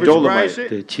they made Rich Dolomite. Brian shit?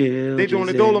 the Children's They doing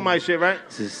the Day Dolomite shit, right?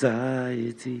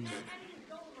 Society.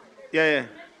 Yeah.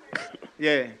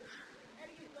 Yeah,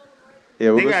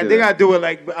 we'll They go got see they that. got to do it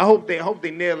like. I hope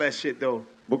they nail that shit though.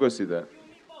 We'll go see that.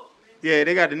 Yeah,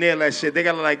 they got to nail that shit. They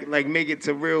got to like make it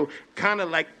to real, kind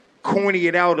of like corny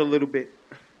it out a little bit.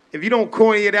 If you don't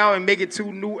corny it out and make it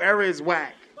too new era, it's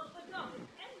whack.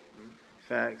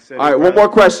 Facts. All right, one more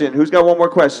question. Who's got one more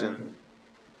question?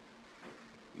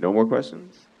 No more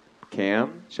questions?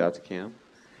 Cam? Shout out to Cam.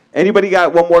 Anybody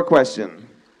got one more question?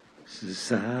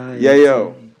 Society. Yeah,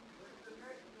 yo.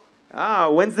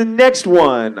 When's the next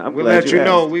one? I'm We'll glad let you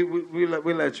know. asked.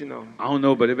 We'll let you know. I don't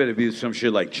know, but it better be some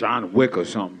shit like John Wick or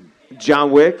something. John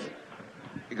Wick?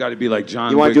 It got to be like John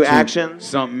Wick. You wanna do too. action?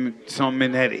 Something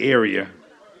in that area.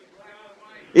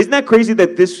 Isn't that crazy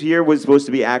that this year was supposed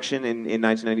to be action in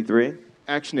 1993?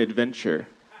 Action adventure.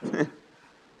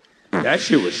 That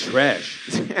shit was trash.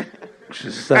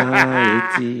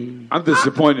 Society. I'm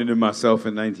disappointed in myself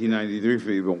in 1993 for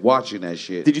even watching that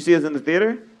shit. Did you see us in the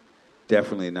theater?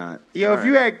 Definitely not. Yo, if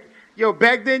you had,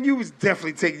 back then you was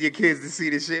definitely taking your kids to see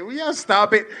this shit. Will y'all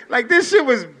stop it? Like this shit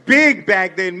was big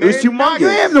back then, man. was humongous. Knock You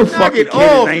have no fucking it kid in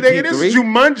off, nigga. This is 93.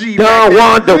 Jumanji. Don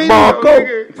back then. Juan Video, DeMarco.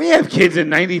 nigga. We have kids in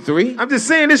 93. I'm just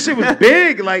saying this shit was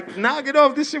big. Like, knock it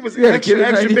off. This shit was had a extra, kid in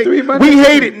extra 93, big. my We nigga?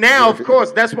 hate it now, of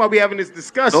course. That's why we having this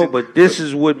discussion. No, but this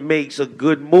is what makes a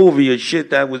good movie. A shit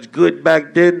that was good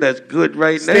back then, that's good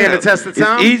right now. Stand the test of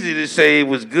time? It's easy to say it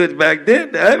was good back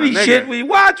then. Every My nigga. shit we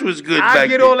watched was good I back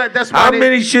get then. all that. That's why How they-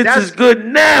 many shits that's- is good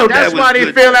now That's that why was they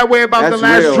good? feel that way about That's The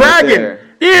Last real right Dragon. there.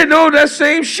 Yeah, no, that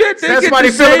same shit. They That's get why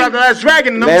the they feel same. about The Last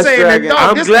Dragon. And I'm Last saying Dragon. that, dog,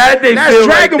 I'm this glad they Last feel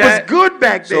Dragon like that. was good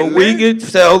back then, So we man. can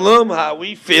tell them how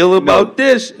we feel about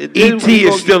this. And then E.T. we is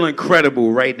gonna still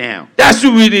incredible right now. That's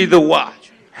what we need to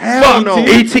watch. Hell no.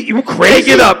 E.T. You crazy?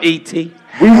 Pick it up, E.T.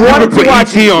 We wanted to Put watch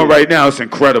E.T. on right now. It's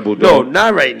incredible, No, dog.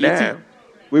 not right now.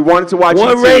 We wanted to watch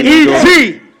One E.T. rated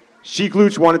E.T. Sheik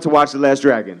Luch wanted to watch The Last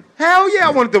Dragon. Hell yeah,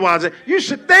 I wanted to watch it. You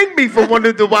should thank me for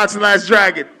wanting to watch The Last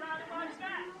Dragon.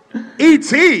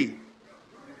 E.T.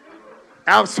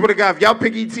 I swear to God, if y'all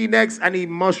pick E.T. next, I need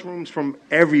mushrooms from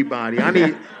everybody.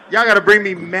 Y'all gotta bring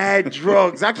me mad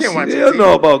drugs. I can't watch They E.T. don't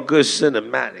know about good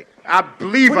cinematic. I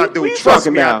believe I do. What are you Trust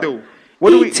talking me, about? I do. What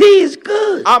do we? E.T. is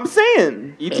good. I'm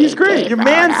saying E.T.'s great. Your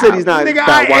man said he's not. Nigga, about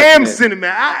I watching am it. cinema.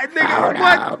 Nigga,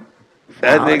 what?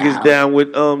 That nigga's down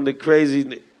with the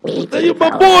crazy.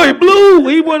 My boy Blue,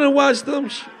 he wanna watch them.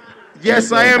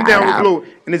 Yes, I am down with Blue.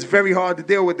 And it's very hard to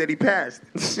deal with that he passed.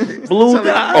 Blue So,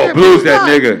 died. Oh, Blue's that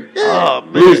nigga. Oh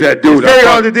man, Blue's that dude. It's very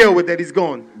hard to deal with that he's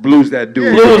gone. Blue's that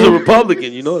dude. Blue is a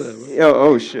Republican. You know that, right? Yo,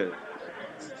 oh shit.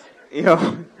 Yo,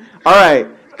 all right.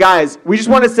 Guys, we just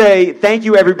want to say thank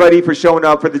you, everybody, for showing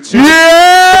up for the first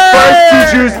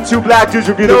 2 Jews and 2 black dudes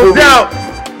review the movie. No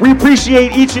doubt. We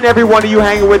appreciate each and every one of you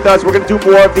hanging with us. We're going to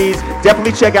do more of these.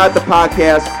 Definitely check out the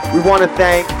podcast. We want to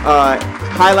thank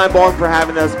Highline Ballroom for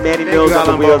having us. Manny Mills on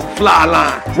the wheels. Fly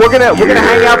line. We're gonna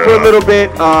hang out for a little bit.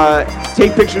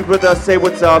 Take pictures with us. Say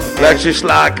what's up. Lecture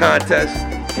slide contest.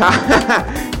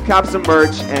 Cop some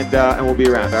merch, and we'll be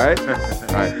around. All right.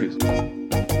 All right, peace.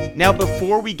 Now,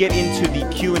 before we get into the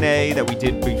Q&A that we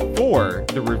did before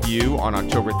the review on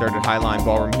October 3rd at Highline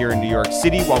Ballroom here in New York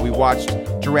City while we watched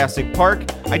Jurassic Park,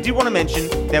 I did want to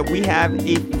mention that we have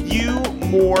a few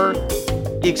more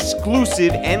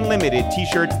exclusive and limited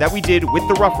t-shirts that we did with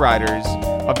the Rough Riders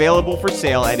available for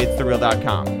sale at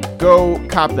itsthereal.com. Go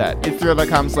cop that.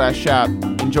 itsthereal.com/shop.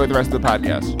 Enjoy the rest of the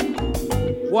podcast.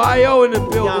 YO in the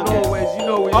building always. You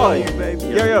know we love you, baby.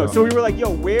 Yo. So we were like, yo,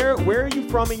 where are you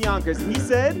from in Yonkers? And he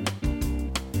said...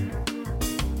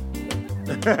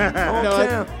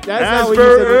 Hometown. That's not what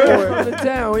you said before. From the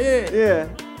town, yeah.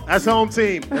 That's home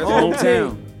team. That's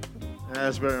Hometown.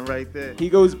 Ashburn right there. He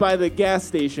goes by the gas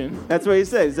station. That's what he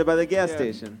said. He said by the gas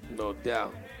station. No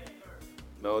doubt.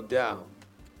 No doubt.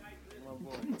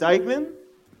 Dykeman?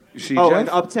 You see Oh, Jeff? and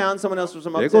Uptown. Someone else was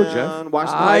from There Uptown. go Jeff.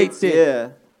 Washington I Heights. did. Yeah.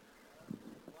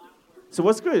 So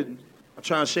what's good? I'm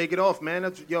trying to shake it off, man.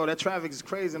 That traffic is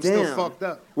crazy. I'm Damn. still fucked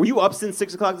up. Were you up since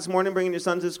 6 o'clock this morning bringing your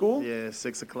son to school? Yeah,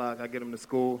 6 o'clock. I get him to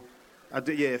school. I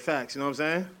do. Yeah, facts. You know what I'm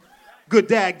saying? Good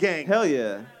dad gang. Hell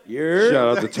yeah.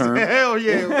 Shout out the term. Hell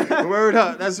yeah. Word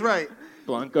up. That's right. Do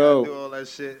Blanco. all that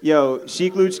shit. Yo,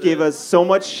 Sheik Luch gave us so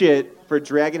much shit for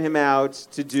dragging him out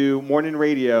to do morning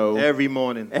radio. Every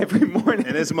morning. Every morning.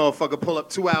 And this motherfucker pull up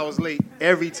 2 hours late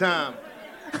every time.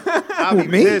 I be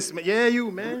pissed, man. Yeah,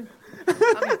 you, man.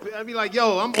 I be like,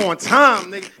 yo, I'm on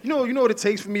time, nigga. You know what it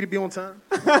takes for me to be on time?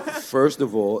 First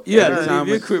of all, Yeah, every leave time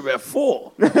your it's- crib at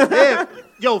 4. Yeah.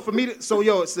 Yo, for me to,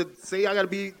 say I gotta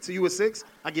be to you at 6,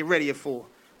 I get ready at 4.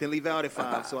 Then leave out at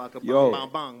 5 so I can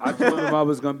bang. I told him I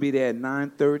was gonna be there at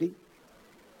 9:30.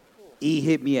 He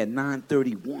hit me at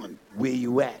 9:31. Where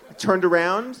you at? Turned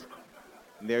around.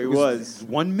 And there he was.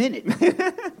 1 minute.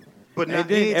 But And not, then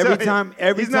he ain't every tell- time-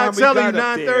 every he's not time we telling you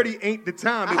got up 9:30 ain't the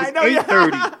time. It was I know, yeah.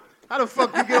 8:30. How the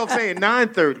fuck you get off saying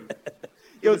 9:30?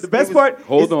 Yo, the best part.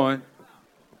 Hold on.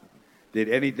 Did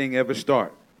anything ever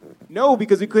start? No,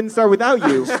 because we couldn't start without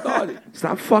you.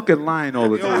 Stop fucking lying all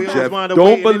the Yo, time, we always Jeff. wind up Don't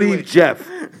waiting believe anyway. Jeff.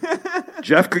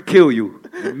 Jeff could kill you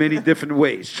in many different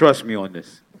ways. Trust me on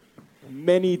this.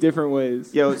 Many different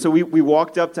ways. Yo, so we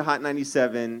walked up to Hot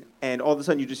 97, and all of a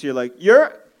sudden you just hear like,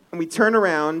 "You're," and we turn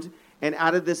around, and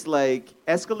out of this like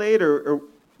Escalade or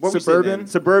what Suburban?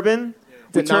 Suburban,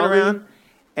 we turn Denali? around,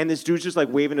 and this dude's just like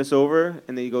waving us over,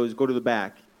 and then he goes, "Go to the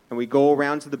back." And we go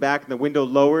around to the back, and the window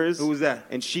lowers. Who was that?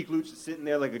 And Sheik Luch is sitting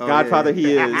there like a Oh, godfather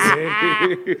yeah.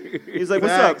 he is. He's like,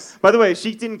 "What's Facts. up?" By the way,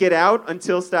 Sheik didn't get out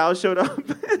until Styles showed up.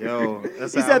 Yo,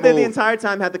 that's He how I sat there the move. entire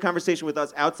time, had the conversation with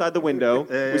us outside the window.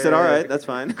 Yeah, We said, yeah, "All yeah. right, that's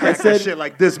fine." Crack that shit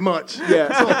like this much. Yeah.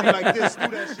 Talk to me like this. Do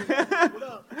that shit. What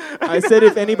up? I said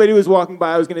if anybody was walking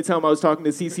by, I was going to tell them I was talking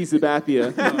to CC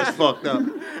Sabathia. It's fucked up.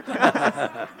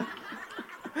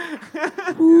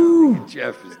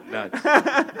 Jeff is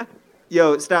nuts.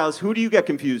 Yo, Styles, who do you get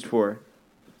confused for?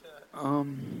 I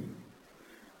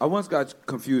once got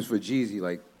confused for Jeezy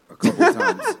like a couple of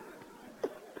times.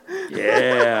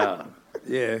 Yeah.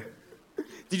 Yeah.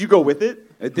 Did you go with it?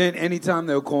 And then anytime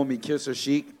they'll call me Kiss or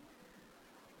Chic,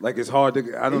 like it's hard to.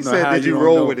 I don't He know said, how "Did you don't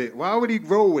roll know. with it?" Why would he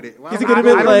roll with it? Why He's would gonna he be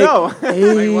roll- like, I don't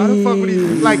know. Like, why the fuck would he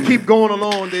like keep going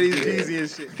along that he's Jeezy and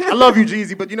shit? I love you,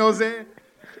 Jeezy, but you know what I'm saying?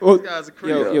 Well, These guys are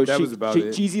crazy. yo, That Sheik, was about Sheik,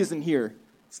 it. Jeezy isn't here.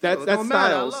 That's Don't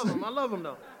matter. I Styles. love him. I love him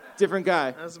though. Different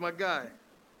guy. That's my guy.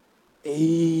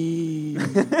 Hey.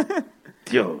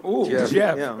 Yo, Jeff.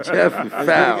 Yeah. Jeff is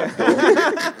foul.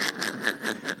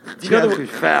 Jeff is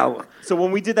foul. So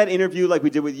when we did that interview, like we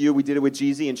did with you, we did it with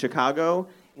Jeezy in Chicago.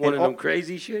 One and of them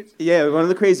crazy shits? Yeah, one of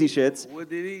the crazy shits. What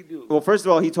did he do? Well, first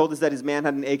of all, he told us that his man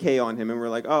had an AK on him, and we're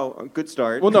like, "Oh, a good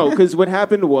start." Well, no, because what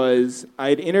happened was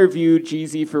I'd interviewed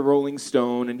Jeezy for Rolling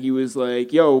Stone, and he was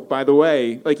like, yo, by the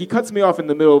way, like he cuts me off in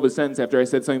the middle of a sentence after I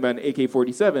said something about an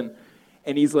AK-47.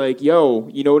 And he's like, yo,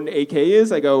 you know what an AK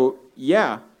is? I go,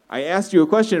 yeah, I asked you a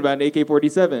question about an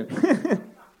AK-47.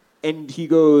 And he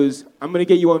goes, I'm going to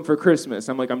get you one for Christmas.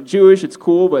 I'm like, I'm Jewish, it's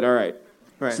cool, but all right.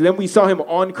 Right. So then we saw him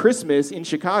on Christmas in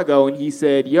Chicago, and he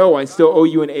said, yo, I still owe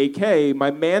you an AK. My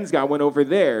man's got one over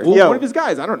there. Yo. One of his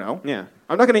guys, I don't know. Yeah.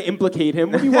 I'm not going to implicate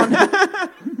him. What do you want?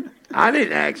 I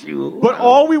didn't ask you. But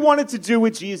all we wanted to do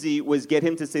with Jeezy was get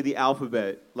him to say the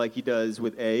alphabet like he does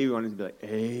with A. We wanted him to be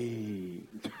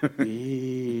like, A,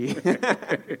 B, G.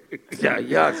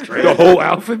 The whole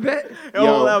alphabet? The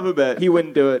whole alphabet. He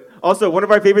wouldn't do it. Also, one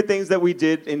of our favorite things that we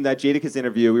did in that Jadakiss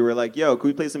interview, we were like, yo, could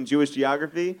we play some Jewish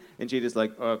geography? And Jada's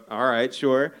like, all right,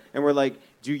 sure. And we're like,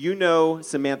 do you know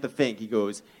Samantha Fink? He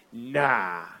goes,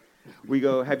 nah. We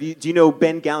go, do you know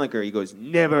Ben Gallagher? He goes,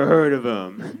 never heard of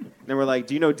him. Then we're like,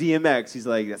 do you know DMX? He's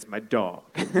like, that's my dog.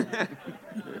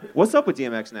 What's up with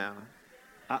DMX now?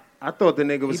 I thought the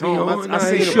nigga was home. Nah,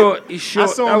 he's short. He's short.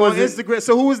 I saw him on Instagram.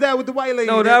 So who was that with the white lady?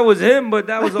 No, that was him, but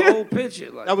that was an old picture.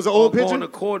 Like, that was an old picture? On the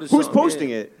court or Who's something, posting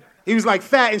it? He was like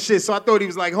fat and shit, so I thought he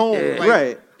was like home. Yeah. Like,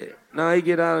 Right. Nah, he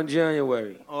get out in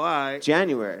January. Oh, all right.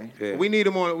 January. Yeah. We need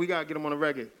him on. We gotta get him on the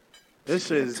record. This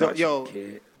shit is yo.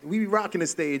 Kid. We be rocking the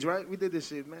stage, right? We did this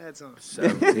shit mad time.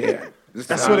 Yeah.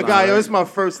 I swear to God, yo, it's my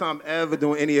first time ever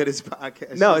doing any of this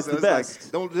podcast. No, shit, it's so the best.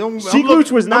 Like, don't. Sheik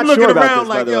Luch was not I'm looking sure about around this,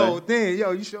 by like, the yo, way. damn,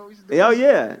 yo, you sure? Oh,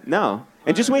 yeah. No.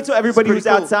 And just wait till everybody who's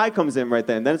pretty cool. outside comes in right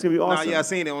then. Then it's going to be Nah, awesome. yeah, I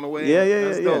seen it on the way. Yeah, yeah,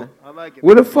 That's yeah, dope. yeah. I like it.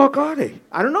 Where the fuck are they?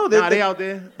 I don't know. They out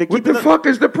there. What the fuck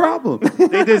is the problem?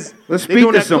 They just Let's they speak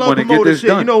doing to that someone club and get promoter this shit.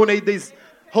 done. You know when they just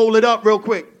hold it up real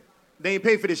quick. They ain't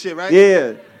pay for this shit, right?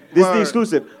 Yeah. This is Word. the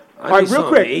exclusive. I All right, need real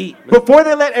something quick. to eat, man. Before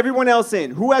they let everyone else in,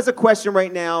 who has a question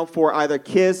right now for either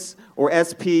Kiss or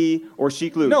SP or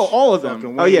Sheik Luch? No, all of them.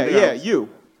 Fucking Oh, yeah, wings yeah, out. you.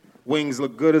 Wings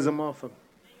look good as a motherfucker.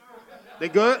 They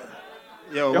good?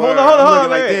 Yo, hold word. on, hold I'm on, looking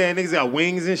like, wait. damn, niggas got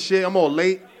wings and shit. I'm all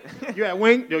late. You at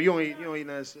wing? Yo, you don't eat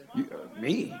that shit.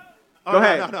 Me? Oh, Go no,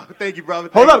 ahead. No. Thank you, brother.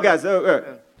 Hold Thank up, you.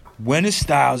 guys. When is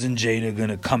Styles and Jada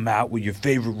gonna come out with your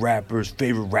favorite rappers,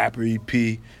 favorite rapper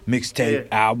EP, mixtape,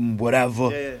 album, whatever?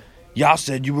 Yeah. Y'all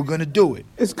said you were gonna do it.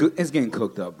 It's good. It's getting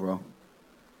cooked up, bro.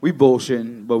 We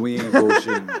bullshitting, but we ain't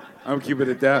bullshitting. I'm keeping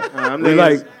it that.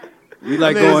 We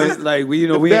like going like we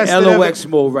in best that LOX ever-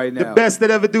 mode right now. The best that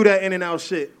ever do that in and out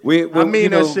shit. We- I mean you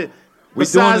know, that shit. we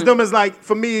Besides doing them is like,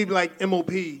 for me, like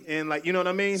MOP and like, you know what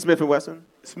I mean? Smith & Wesson.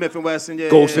 Smith and Wesson, yeah.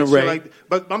 Ghost yeah, and shit Ray. Like,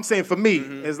 but I'm saying for me,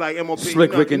 it's like MOP.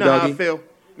 Slick Rick and you know how I Dougie. feel.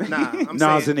 Nah, I'm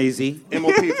Nas saying and AZ.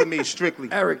 MOP for me, strictly.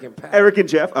 Eric and Pat. Eric and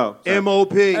Jeff. Oh, sorry.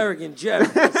 MOP. Eric and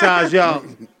Jeff. Besides y'all.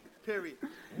 Period.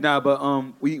 Nah, but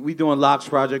we doing locks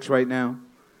projects right now.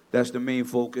 That's the main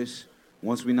focus.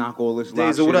 Once we knock all this lock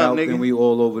Days of shit what up, out, nigga? then we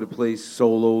all over the place.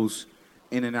 Solos,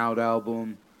 in and out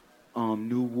album,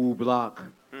 new Woo block,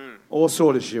 all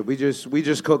sort of shit. We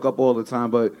just cook up all the time,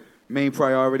 but main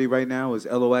priority right now is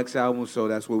LOX album, so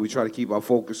that's what we try to keep our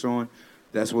focus on.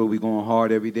 That's where we going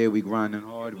hard every day. We grinding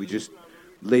hard. We just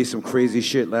laid some crazy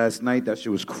shit last night. That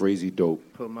shit was crazy dope.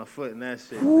 Put my foot in that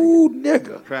shit. Ooh,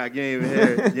 nigga. Crack, you ain't even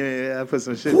hear it. Yeah, I put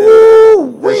some shit there.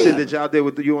 Ooh, That shit that y'all did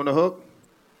with you on the hook?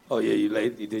 Oh, yeah, you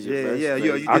did your first. Yeah,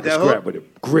 you I did could that scrap hook? with a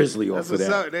grizzly That's off of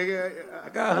what's that. up, nigga. I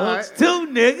got All hooks right. too,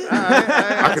 nigga.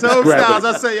 I could told scrap Styles, it.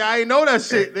 I said, I ain't know that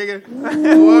shit, nigga.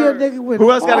 Ooh, that nigga went Who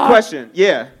else got a hard. question?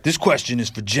 Yeah. This question is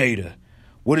for Jada.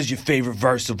 What is your favorite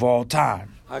verse of all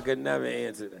time? I could never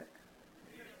answer that.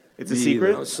 It's a Me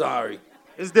secret? I'm sorry.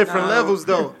 It's different Nah. levels,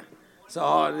 though. That's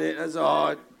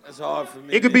hard for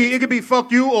me. It could be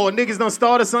fuck you or niggas done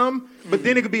started something, but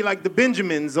then it could be like the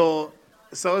Benjamins or,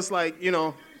 so it's like, you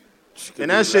know,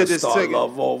 and that shit just start took it.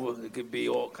 love over. It could be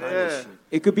all kind of Yeah. shit.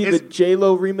 It could be It's- the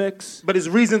J-Lo remix. But it's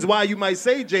reasons why you might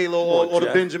say J-Lo or, Come on, the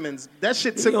Jeff. Benjamins. That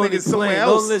shit He took only niggas somewhere playing.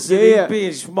 else. Don't listen. Yeah, yeah. He's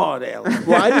being smart, Alex.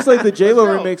 Well, I just like the J-Lo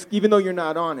Yo. remix, even though you're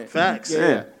not on it. Facts.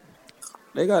 Yeah.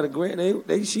 They got a great.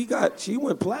 She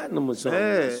went platinum or something.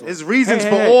 Yeah, So- it's reasons Hey,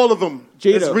 for hey, hey. all of them.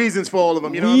 Jada. It's reasons for all of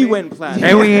them. You know We what I mean? went platinum.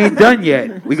 And we ain't done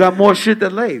yet. We got more shit to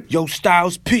lay. Yo,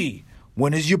 Styles P,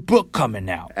 when is your book coming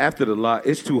out? After the lot,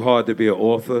 it's too hard to be an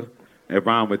author and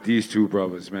rhyme with these two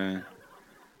brothers, man.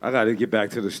 I got to get back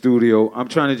to the studio. I'm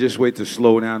trying to just wait to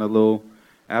slow down a little.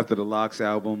 After the Locks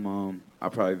album, I'll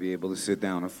probably be able to sit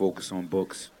down and focus on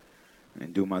books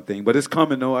and do my thing. But it's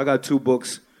coming, though. I got 2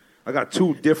 books. I got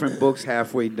 2 different books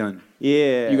halfway done.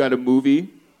 Yeah. You got a movie.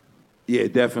 Yeah,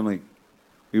 definitely.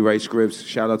 We write scripts.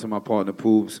 Shout out to my partner,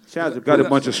 Poobs. Shout out to Got a Poobs.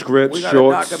 bunch of scripts, We got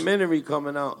shorts. a documentary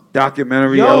coming out.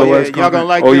 Documentary, Yo, LOS yeah, y'all coming. gonna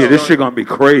like oh, this, yeah, this don't shit gonna be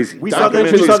crazy. We saw the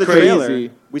Documentary's trailer.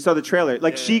 crazy. We saw the trailer.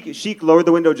 Like Sheik lowered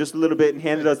the window just a little bit and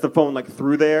handed us the phone like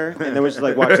through there, and then we're just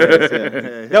like watching it.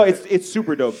 Yeah. No, it's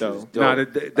super dope though. Nah,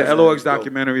 the LOX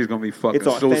documentary is gonna be fucking It's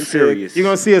so authentic. serious. You're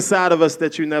gonna see a side of us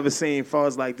that you never seen, far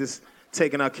as like this,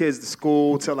 taking our kids to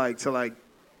school to like,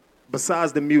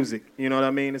 besides the music. You know what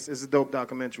I mean? It's a dope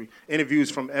documentary. Interviews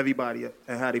from everybody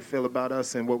and how they feel about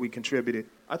us and what we contributed.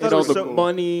 I thought And it all was the so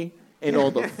money, and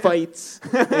all the fights,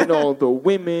 and all the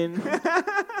women.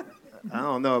 I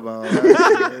don't know about all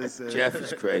that. It's, Jeff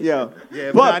is crazy. Yeah.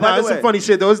 yeah, But, but by the it's some way- funny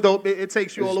shit though. It's dope. It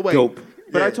takes you all the way. dope.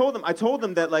 But Yeah. I told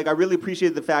them that like I really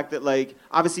appreciated the fact that like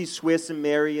obviously Swiss and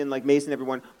Mary and like Mace and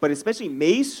everyone, but especially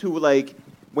Mace who like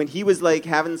when he was like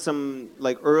having some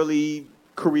like early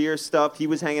career stuff, he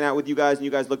was hanging out with you guys and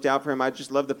you guys looked out for him. I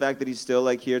just love the fact that he's still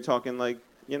like here talking like,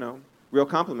 you know, real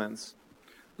compliments.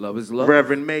 Love is love.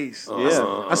 Reverend Mace.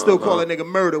 Yeah. I still call that nigga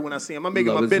Murder when I see him. I'm making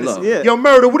Love my is business. love. Yeah. Yo,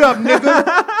 Murder, what up, nigga?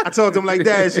 I told him like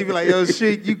that. She be like, yo,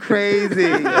 shit, you crazy.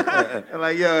 I'm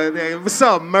like, yo, man, what's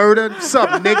up, Murder? What's up,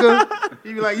 nigga?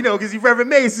 He be like, you know, because he Reverend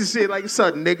Mace and shit. Like, what's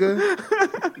up, nigga?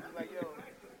 Like, yo,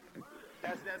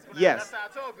 Yes. that's how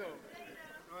I talk to him.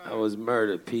 I was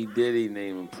murdered. P. Diddy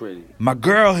named him Pretty. My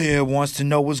girl here wants to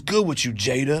know what's good with you,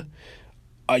 Jada.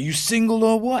 Are you single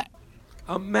or what?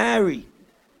 I'm married.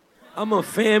 I'm a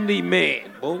family man,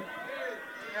 bro.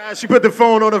 She put the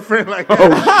phone on her friend like that. Oh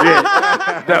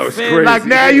shit, that was crazy. Like,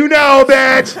 now you know,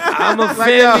 bitch. I'm a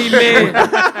family man.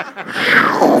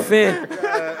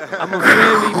 I'm a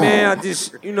family man. I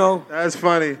just, you know, That's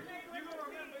funny.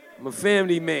 I'm a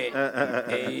family man.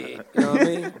 Hey, you know what I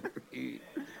mean?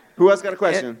 Who else got a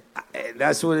question? And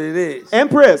that's what it is.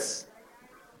 Empress.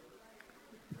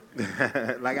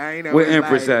 Like, I ain't know. Where it's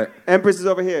Empress like, at? Empress is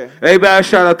over here. Hey, man,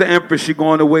 shout out to Empress. She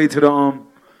going away to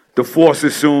the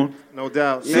forces soon. No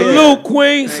doubt. Salute,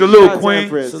 Queen. Shout Salute, out to Queen.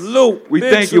 Empress. Salute. We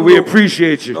Big thank you. We salute.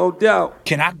 appreciate you. No doubt.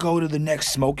 Can I go to the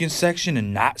next smoking section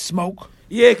and not smoke?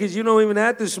 Yeah, because you don't even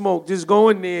have to smoke. Just go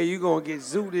in there. You're going to get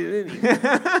zooted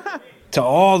anyway. To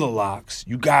all the locks,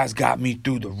 you guys got me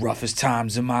through the roughest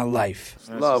times in my life.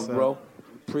 Love, bro.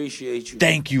 Appreciate you.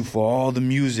 Thank you for all the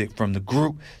music from the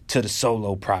group to the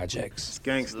solo projects. It's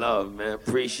gangsta. Love, man.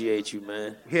 Appreciate you,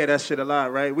 man. We hear that shit a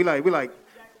lot, right? We like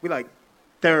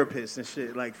therapists and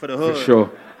shit, like for the hood. For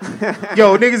sure.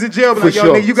 Yo, niggas in jail be For like, yo,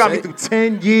 sure. nigga, you got me through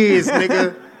 10 years,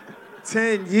 nigga.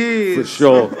 10 years. For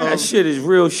sure. That shit is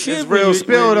real shit. It's when real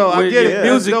spill, though. I when get your it. Yeah,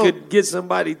 music that's dope. could get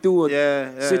somebody through a Yeah,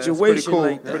 it's situation pretty cool.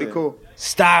 like that. Pretty cool.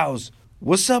 Styles,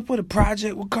 what's up with a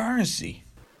project with Currency?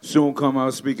 Soon come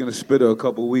out speaking to Spitter a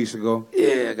couple weeks ago.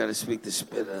 Yeah, I got to speak to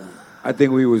Spitter. I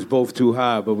think we was both too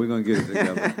high, but we're gonna get it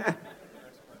together.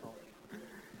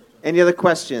 Any other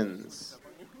questions?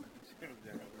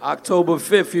 October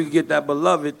 5th, you can get that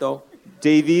Beloved, though.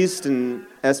 Dave East and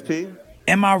SP?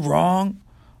 Am I wrong?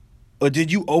 Or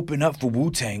did you open up for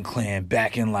Wu-Tang Clan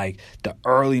back in like the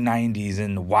early 90s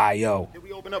in the YO? Did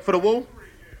we open up for the Woo?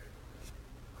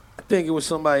 I think it was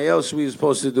somebody else we were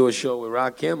supposed to do a show with,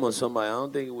 Rakim or somebody. I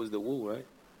don't think it was the Wu, right?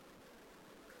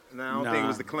 Nah, I don't think Nah. it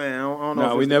was the Clan. I don't know. if No, it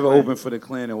we was the never Clan. opened for the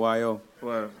Clan in YO.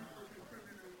 Word.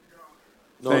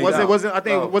 No, Thank Was God. it? Was it? I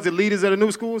think Oh. was it Leaders of the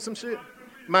New School or some shit?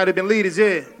 Might have been Leaders,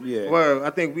 yeah. Yeah. Word. I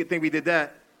think we did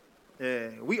that. Yeah.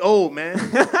 We old, man.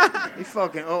 We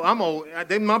fucking old. I'm old.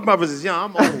 My brothers is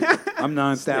young. I'm old. I'm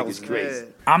non That was crazy.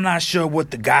 Yeah. I'm not sure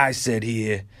what the guy said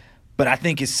here, but I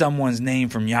think it's someone's name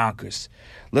from Yonkers.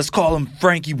 Let's call him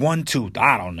Frankie One Tooth.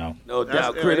 I don't know. No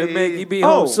doubt. That's- Critter he- make you be oh,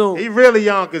 home soon. He really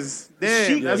young, cause damn.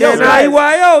 She- that's yeah, Yo, nah, guys.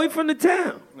 he YO. He from the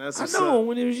town. That's I what's know up. him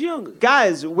when he was younger.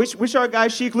 Guys, wish our guy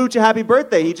Sheik Lucha happy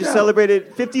birthday. He just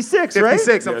celebrated 56, right?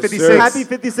 56. I'm Yes, 56. sir. Happy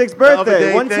 56th other birthday.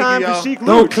 day, One thank time you, for y'all. Sheik Lucha.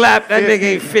 Don't clap. That 50. nigga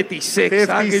ain't 56.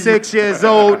 How could you- 56 years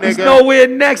old, He's nigga. nowhere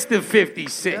next to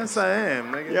 56. Yes, I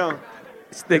am, nigga. Yo,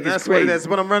 This And nigga's that's crazy. that's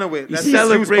what I'm running with. He That's his juice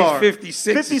celebrates bar.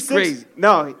 56. 56. Is crazy.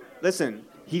 No, listen.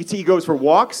 He goes for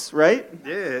walks, right?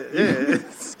 Yeah.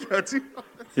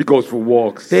 He goes for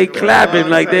walks. They clapping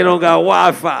like they don't got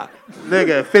Wi-Fi.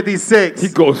 Nigga, 56. He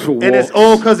goes for walks. And it's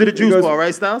all because of the juice goes- bar,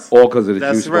 right, Styles? all because of the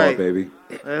That's juice right. bar, baby.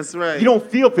 That's right. You don't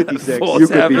feel 56. False You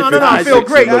could be No, I feel 56,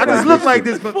 great. you I just look like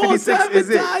this, but False 56 is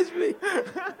it. advertisement.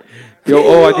 Yo,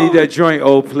 oh, I need that joint.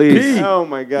 Oh, please. Oh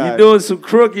my You God. doing some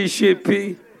crooked shit,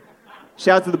 P.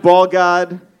 Shout out to the ball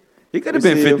god. He could have We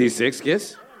been see you. 56,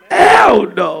 Kiss. Hell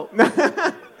no.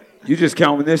 You just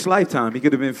counting this lifetime. He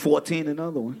could have been 14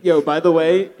 another one. Yo, by the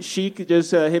way, Sheik just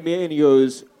hit me and he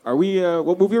goes, "Are we?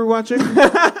 What movie are we watching?"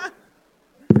 I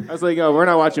was like, "Oh, we're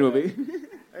not watching a movie."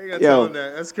 I gotta Yo. tell him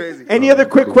that. That's crazy. Any other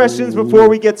quick questions before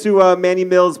we get to Manny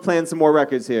Mills playing some more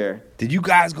records here? Did you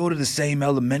guys go to the same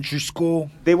elementary school?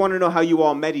 They want to know how you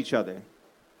all met each other.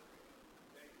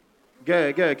 Go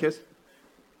ahead, Kiss.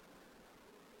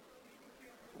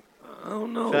 I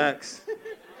don't know. Facts.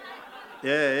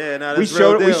 Yeah, nah, that's We real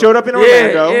showed deal. we showed up in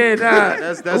Orlando. Yeah,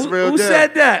 nah. That's who, real Who deal.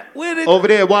 said that? Where did Over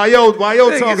there, YO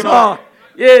Niggas talking hard. about.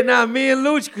 Yeah, nah, me and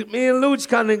Luch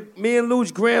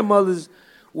grandmothers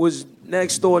was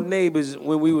next door neighbors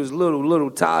when we was little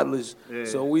toddlers. Yeah.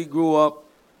 So we grew up,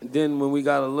 and then when we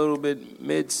got a little bit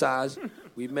mid-sized,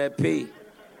 we met P. And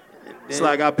It's then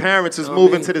like our parents was Know what I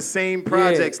moving mean? to the same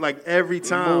projects Yeah. like every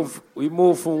time. we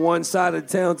moved from one side of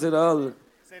town to the other.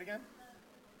 Say it again.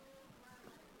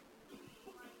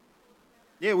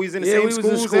 Yeah, we was in the Yeah, same we was in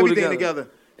schools, school everything together. together.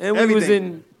 And we was Everything.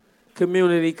 in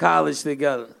community college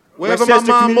together. Wherever my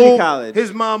Westchester mom Community moved, College.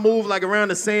 his mom moved like around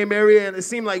the same area, and it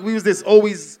seemed like we was just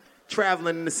always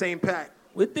traveling in the same pack.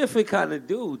 We're different kind of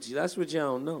dudes. That's what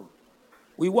y'all don't know.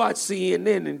 We watch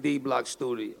CNN in D-Block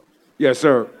Studio. Yes,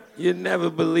 sir. You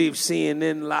never believe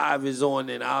CNN Live is on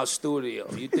in our studio.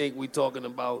 You think we talking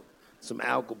about some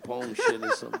Al Capone shit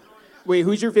or something. Wait,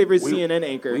 who's your favorite CNN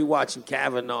anchor? We watching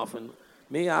Kavanaugh and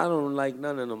me. I don't like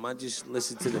none of them. I just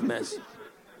listen to the message.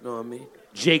 You know what I mean?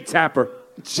 Jake Tapper.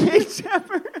 Jake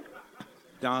Tapper.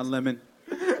 Don Lemon.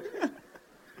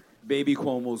 Baby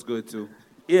Cuomo's good too.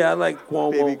 Yeah, I like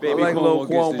Cuomo. Baby I like Cuomo Lil gets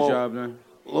the Cuomo. job done.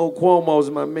 Lil Cuomo's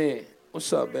my man.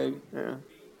 What's up, baby? Yeah.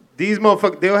 These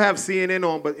motherfuckers, they'll have CNN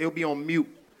on, but it'll be on mute.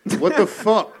 What the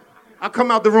fuck? I come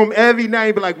out the room every night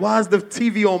and be like, why is the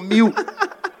TV on mute?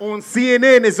 On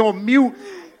CNN, it's on mute.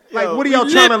 Like, Yo, what are y'all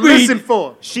trying to listen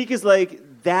for? Sheik is like,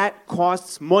 that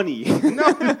costs money.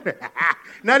 No,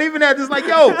 not even that. Just like,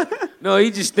 yo, No,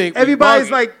 he just think we everybody's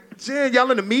bugging. like, Jen, y'all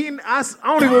in the meeting? I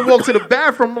don't even walk to the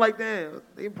bathroom. I'm like, damn,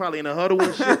 they probably in a huddle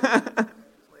and shit. Like,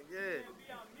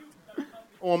 yeah.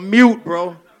 On mute,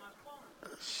 bro.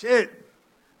 Shit.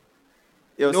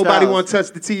 Yo, Nobody Styles. want to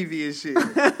touch the TV and shit.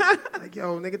 Like,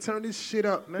 yo, nigga, turn this shit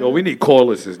up, man. Yo, we need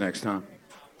callers this next time.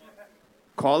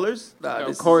 Callers? Nah,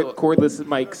 this is Cordless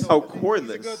mics. Oh,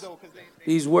 cordless.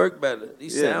 these work better.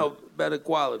 These Yeah. sound better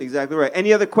quality. Exactly right.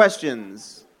 Any other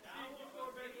questions?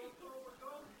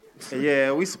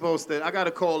 Yeah, we supposed to. I got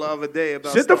a call the other day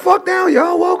about. Sit the fuck down,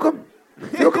 y'all. Welcome.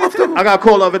 Feel comfortable. I got a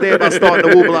call the other day about starting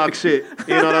the Woo Block shit.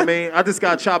 You know what I mean? I just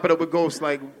got to chop it up with Ghost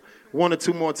like 1 or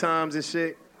 2 more times and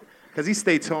shit. Because he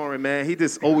stay touring, man. He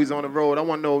just always on the road. I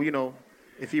want to know, you know,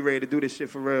 if he ready to do this shit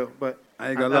for real. But I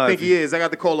ain't gonna lie. I think he is. I got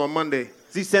the call on Monday.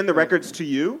 Does he send the records to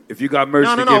you? If you got merch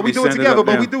No, to no, no. give We me, do it send together, up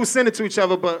but now. we do send it to each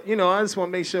other. But, you know, I just want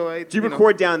to make sure. Do you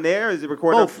record down there? Or is it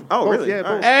record Both. Oh, Both, really? yeah, All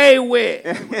both. right. Hey,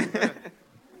 where?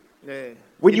 Yeah.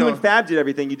 When you know, and Fab did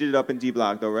everything, you did it up in D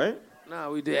Block, though, right?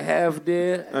 Nah, we did half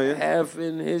there, Oh, yeah? half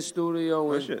in his studio,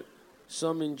 Oh, and shit.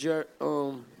 some in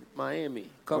Miami.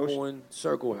 Couple in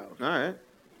Circle House. All right.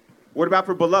 What about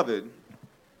for Beloved?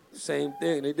 Same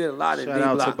thing. They did a lot in Shout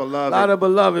out to D-Block. Beloved. A lot of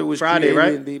Beloved was Friday, created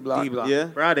right? in D-Block. Yeah?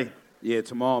 Friday. Yeah,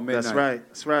 tomorrow midnight. That's right.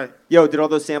 That's right. Yo, did all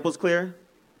those samples clear?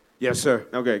 Yes, sir.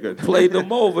 Okay, good. Played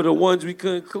them over, the ones we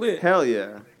couldn't clear. Hell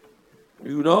yeah.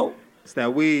 You know? It's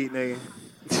that weed, nigga.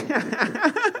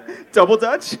 Double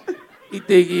Dutch? He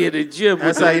think he in the gym.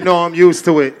 That's with how you know I'm used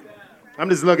to it. I'm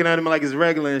just looking at him like it's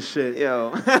regular and shit.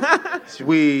 Yo. It's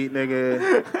weed,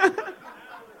 nigga.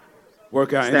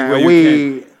 Work out It's any way that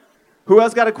you weed. Who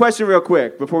else got a question real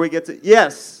quick before we get to...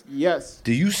 Yes. Yes.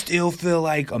 Do you still feel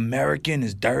like American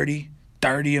is dirty?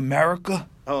 Dirty America?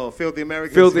 Oh, Filthy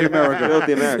Americans. Filthy America.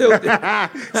 Filthy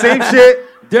America. Same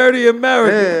shit. Dirty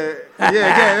America.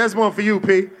 Yeah, that's one for you,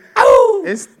 P.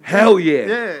 It's Hell yeah.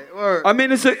 yeah. Or, I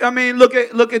mean, look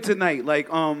at tonight. Like,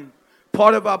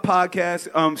 part of our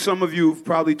podcast. Some of you have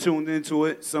probably tuned into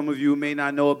it. Some of you may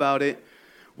not know about it.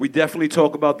 We definitely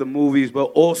talk about the movies, but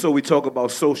also we talk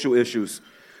about social issues.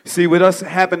 See, with us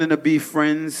happening to be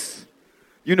friends,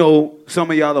 you know, some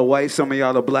of y'all are white, some of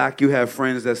y'all are black. You have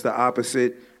friends that's the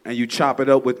opposite, and you chop it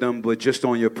up with them, but just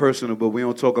on your personal. But we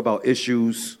don't talk about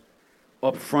issues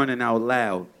up front and out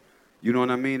loud. You know what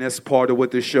I mean? That's part of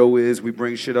what the show is. We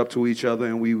bring shit up to each other,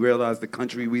 and we realize the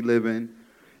country we live in,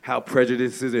 how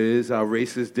prejudiced it is, how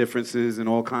racist differences and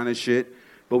all kind of shit.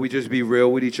 But we just be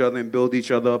real with each other and build each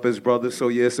other up as brothers. So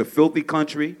yeah, it's a filthy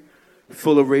country,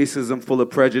 full of racism, full of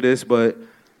prejudice. But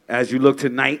as you look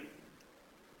tonight,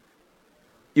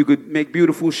 you could make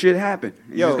beautiful shit happen.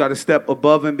 You Yo. just got to step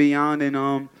above and beyond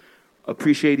and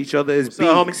appreciate each other as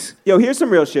So, beings. Yo, here's some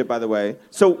real shit, by the way.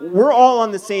 So we're all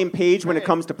on the same page when it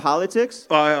comes to politics.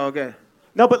 oh, yeah, okay.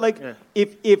 No, but like, Yeah.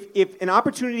 if an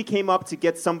opportunity came up to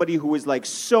get somebody who was like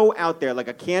so out there, like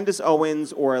a Candace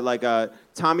Owens or like a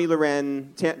Tommy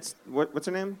Loren, what's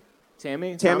her name?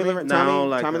 Tammy? Tammy Loren. No, I don't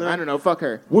like Tommy her. I Loren. don't know. Fuck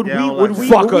her. Would Yeah, I don't we? Would like we?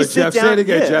 her. Fuck would we her, sit Jeff. Say down- it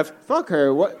again, yeah. Jeff. Fuck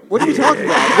her. What are you talking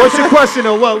about? What's your question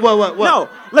or what? No,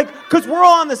 like, because we're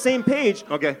all on the same page.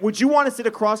 Okay. Would you want to sit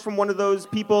across from one of those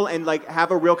people and like have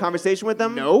a real conversation with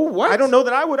them? No, what? I don't know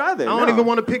that I would either. I don't no. even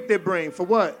want to pick their brain. For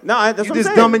what? No, that's You what I'm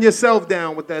just saying. dumbing yourself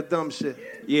down with that dumb shit.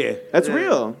 Yeah. That's Yeah.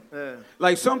 real. Yeah.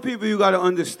 Like some people you gotta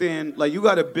understand, like you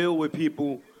gotta build with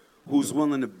people who's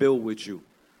willing to build with you,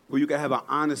 who you can have an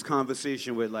honest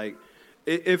conversation with. Like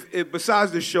if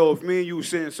besides the show, if me and you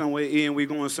sitting somewhere, Ian, we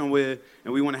going somewhere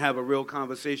and we want to have a real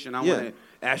conversation, I Yeah. want to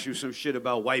ask you some shit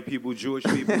about white people, Jewish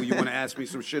people. You want to ask me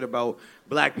some shit about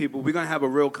black people. We're gonna have a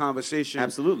real conversation,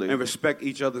 Absolutely. and respect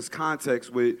each other's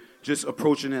context with just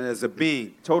approaching it as a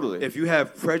being. Totally. If you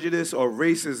have prejudice or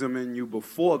racism in you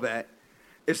before that,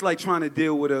 it's like trying to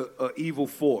deal with a evil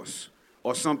force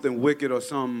or something wicked or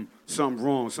something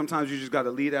wrong. Sometimes you just got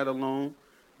to leave that alone,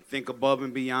 think above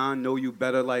and beyond, know you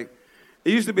better. Like,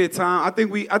 it used to be a time, I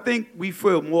think we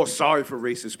feel more sorry for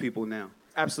racist people now.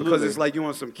 Absolutely. Because it's like you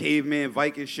on some caveman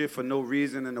Viking shit for no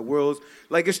reason in the world.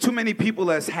 Like, it's too many people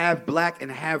that's half black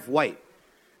and half white.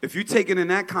 If you take it in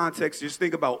that context, just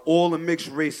think about all the mixed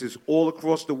races all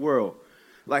across the world.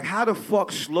 Like, how the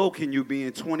fuck slow can you be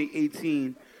in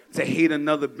 2018 to hate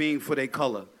another being for their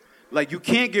color? Like, you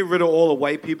can't get rid of all the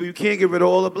white people. You can't get rid of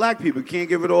all the black people. You can't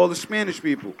get rid of all the Spanish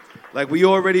people. Like, we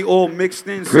already all mixed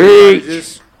in. So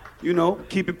just,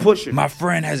 keep it pushing. My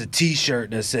friend has a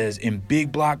T-shirt that says, in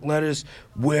big block letters,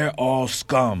 "We're all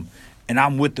scum." And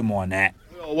I'm with them on that.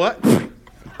 What? You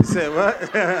said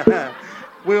what?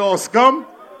 We're all scum?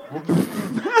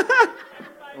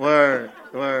 Word.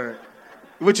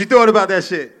 What you thought about that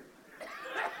shit?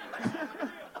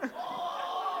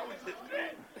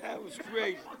 That was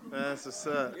crazy. That's what's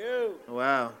up. Yo.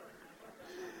 Wow.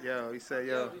 Yo, he said,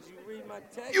 yo. Did you read my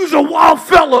text? You's a wild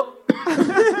fella.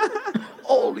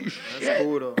 Holy shit. That's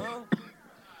cool, though.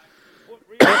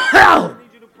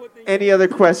 Any other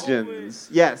questions?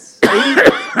 Yes.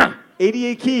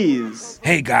 88 Keys.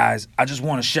 Hey guys, I just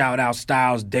want to shout out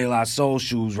Styles De La Soul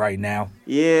shoes right now.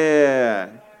 Yeah.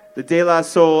 The De La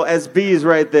Soul SB's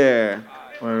right there.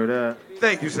 Word up.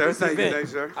 Thank you, sir. Thank you,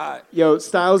 sir. Yo,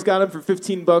 Styles got him for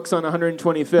 $15 on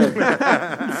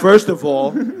 125th. First of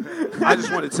all, I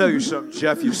just want to tell you something,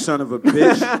 Jeff, you son of a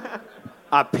bitch.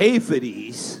 I paid for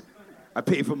these. I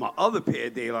paid for my other pair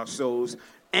of De La Souls.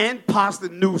 And Pasta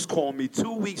News called me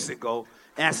 2 weeks ago,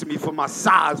 asking me for my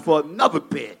size for another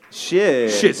pair.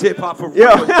 Shit. Shit's hip-hop for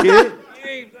real, kid.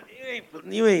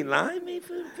 You ain't lying me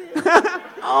for the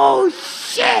Oh,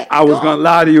 shit. I was going to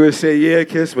lie to you and say, yeah,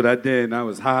 Kiss, but I didn't. I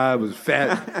was high, I was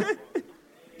fat.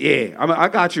 Yeah, I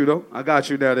got you, though. I got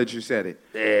you now that you said it.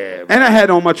 Yeah. And I had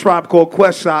on my Tribe Called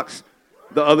Quest socks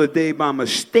the other day by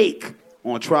mistake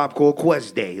on Tribe Called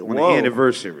Quest Day on the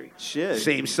anniversary. Shit.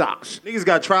 Same socks. Niggas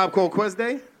got Tribe Called Quest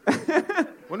Day?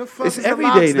 When the fuck It's is every the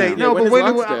Locks day now. Day? Yeah, No, when but is wait,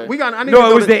 Locks Day? I need No, to it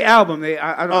know was the- their album.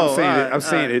 I'm saying it. I'm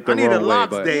saying it the I need a wrong way, Locks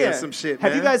but Day or some shit,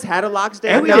 Have man. you guys had a Locks Day?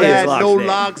 Every Never day is had Locks no Day.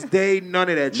 Locks Day, none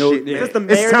of that No, shit, yeah. man. Does the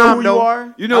It's mayor time, know who no- you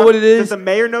are? You know what it is? Does the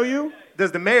mayor know you?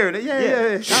 Does the mayor?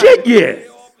 Yeah. Shit, yeah.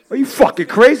 Are you fucking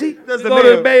crazy? Does the Go to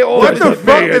mayor? the mayor. What the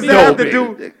fuck does that have to me?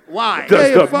 do? Why?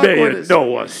 Does the fuck mayor with us.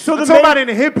 know us? So I'm the talking mayor... about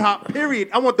in hip hop, period.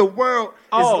 I want the world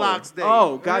is Locks Day.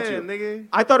 Oh, got Yeah, you. nigga.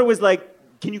 I thought it was like,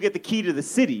 can you get the key to the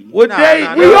city? What Nah, day?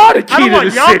 nah, We nah. are the I key don't to want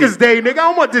the Yonkers city. Day, nigga. I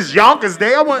don't want this Yonkers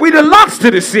Day. I want. We the locks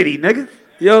to the city, nigga.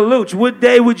 Yo, Luch, what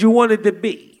day would you want it to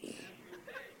be?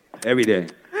 Every day.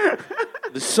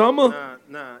 The summer?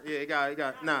 Nah. Yeah, it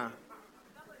got. Nah.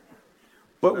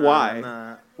 But why?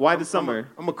 Nah. Why the summer?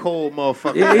 I'm a cold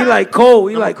motherfucker. Yeah, he like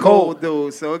cold. He I'm like a cold cold.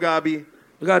 dude, so it gotta be.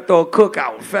 We got to throw a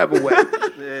cookout in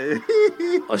February.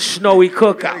 A snowy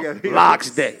cookout. Locks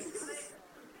Day.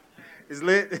 It's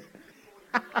lit.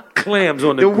 Clams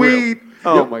on the The grill. weed.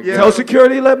 Oh my Yeah. god. Tell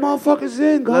security, let motherfuckers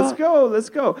in, God. Let's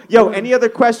go. Yo, any other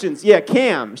questions? Yeah,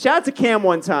 Cam. Shout out to Cam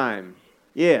one time.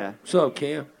 Yeah. What's up,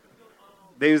 Cam?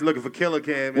 They was looking for Killer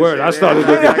Cam. and Word, shit. I started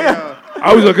Yeah. looking. Yo.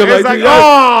 I was looking It's like, like,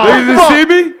 oh, oh, niggas fuck. didn't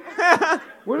see me?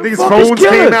 Where the Niggas' fuck is phones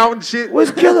Killer? came out and shit.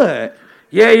 Where's Killer at?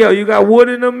 Yeah, yo, you got wood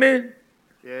in them, man?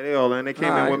 Yeah, they all in. They came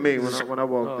in Alright. with me when I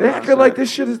walked. They acting like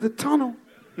this shit is the tunnel.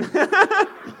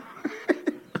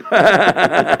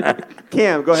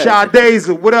 Cam, go ahead. Shot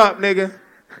Daisy, what up, nigga?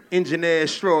 Engineer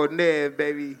extraordinaire,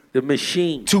 baby. The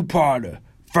machine. Two-parter.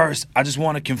 First, I just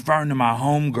want to confirm to my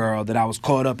homegirl that I was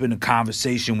caught up in a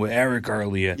conversation with Eric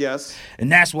earlier. Yes. And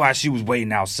that's why she was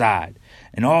waiting outside.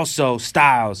 And also,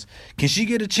 Styles, can she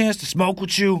get a chance to smoke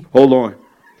with you? Hold on.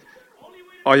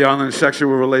 Are y'all in sexual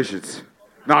relations?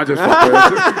 No, I'm just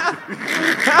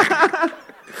fucking.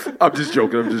 I'm just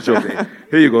joking.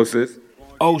 Here you go, sis.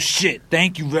 Oh, shit.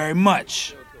 Thank you very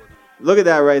much. Look at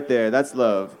that right there. That's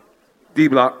love.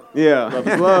 D-Block. Yeah. Love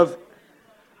is love.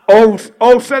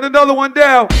 Oh, send another one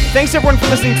down. Thanks everyone for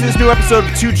listening to this new episode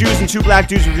of Two Jews and Two Black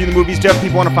Dudes Review the Movies. Jeff,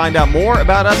 people want to find out more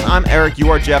about us, I'm Eric, you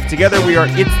are Jeff. Together we are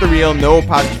It's the Real, no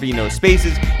apostrophe, no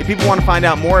spaces. If people want to find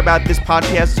out more about this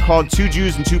podcast, it's called Two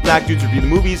Jews and Two Black Dudes Review the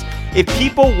Movies. If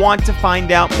people want to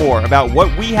find out more about what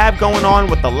we have going on,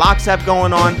 what the Locks have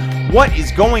going on, what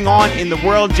is going on in the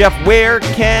world, Jeff, where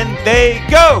can they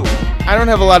go? I don't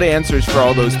have a lot of answers for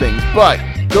all those things, but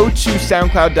go to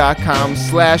soundcloud.com/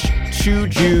 Two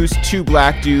Jews, Two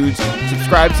Black Dudes.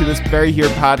 Subscribe to this Very Here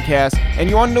podcast. And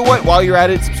you want to know what? While you're at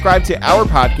it, subscribe to our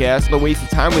podcast, The Waste of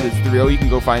Time with It's The Real. You can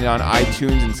go find it on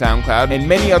iTunes and SoundCloud and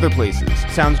many other places.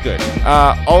 Sounds good.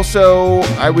 Also,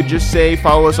 I would just say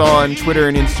follow us on Twitter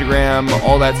and Instagram,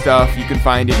 all that stuff. You can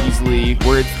find it easily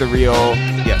where It's The Real.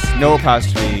 Yes, no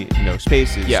apostrophe, no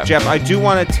spaces. Yeah. Jeff, I do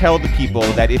want to tell the people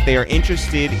that if they are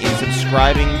interested in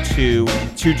subscribing to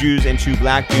Two Jews and Two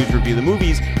Black Dudes Review the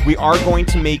Movies, we are going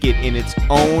to make it in its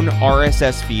own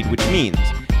RSS feed, which means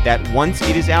that once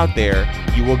it is out there,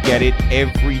 you will get it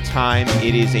every time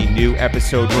it is a new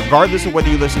episode, regardless of whether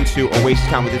you listen to A Waste of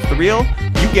Time with It's The Real,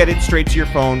 you get it straight to your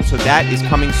phone, so that is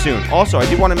coming soon. Also, I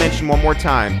did want to mention one more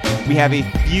time, we have a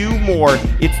few more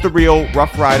It's The Real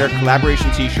Rough Rider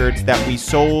collaboration t-shirts that we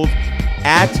sold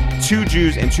at Two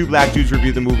Jews and Two Black Dudes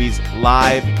Review the Movies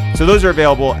live. So those are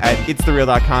available at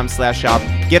itsthereal.com/shop.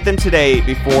 Get them today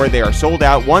before they are sold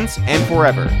out once and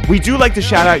forever. We do like to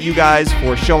shout out you guys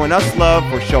for showing us love,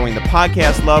 for showing the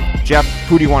podcast love. Jeff,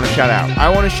 who do you want to shout out? I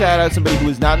want to shout out somebody who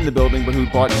is not in the building, but who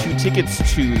bought 2 tickets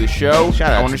to the show.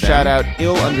 I want to shout out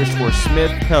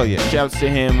ill_Smith. Hell yeah. Shouts to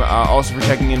him, also for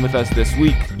checking in with us this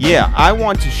week. Yeah, I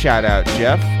want to shout out,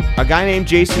 Jeff, a guy named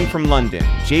Jason from London.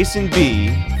 Jason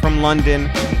B. from London.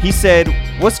 He said,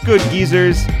 "What's good,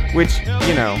 geezers?" Which,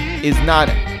 you know, is not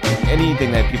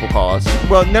anything that people call us.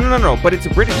 Well, no, but it's a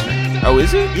British thing. Oh,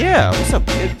 is it? Yeah, what's up?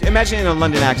 Imagine in a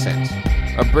London accent.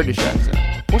 A British accent.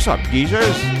 What's up,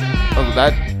 geezers? Oh,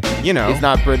 that, you know, it's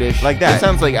not British. Like that. It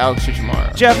sounds like Alex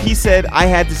Chichimara. Jeff, he said, I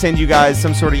had to send you guys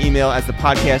some sort of email as the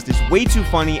podcast is way too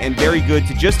funny and very good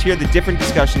to just hear the different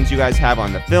discussions you guys have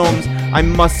on the films. I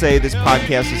must say this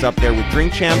podcast is up there with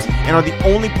Drink Champs and are the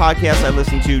only podcasts I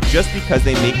listen to just because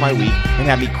they make my week and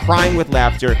have me crying with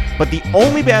laughter. But the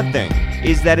only bad thing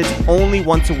is that it's only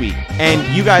once a week. And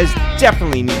you guys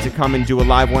definitely need to come and do a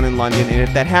live one in London. And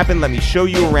if that happened, let me show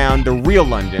you around the real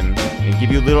London and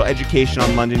give you a little education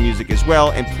on London music as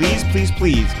well. And please,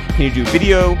 can you do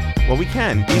video? Well, we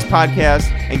can. These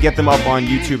podcasts and get them up on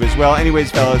YouTube as well.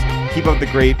 Anyways, fellas, keep up the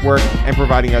great work and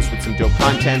providing us with some dope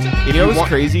content. If you know what's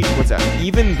crazy? What's that?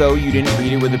 Even though you didn't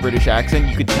read it with a British accent,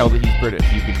 you could tell that he's British.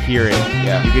 You could hear it.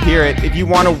 Yeah. You could hear it. If you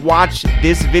want to watch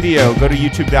this video, go to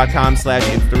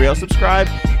youtube.com/itsthereal, subscribe,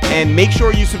 and make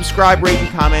sure you subscribe, rate, and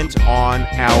comment on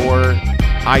our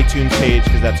iTunes page,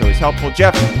 because that's always helpful.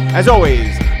 Jeff, as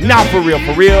always, now for real.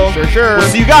 Sure. We'll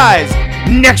see you guys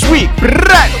next week.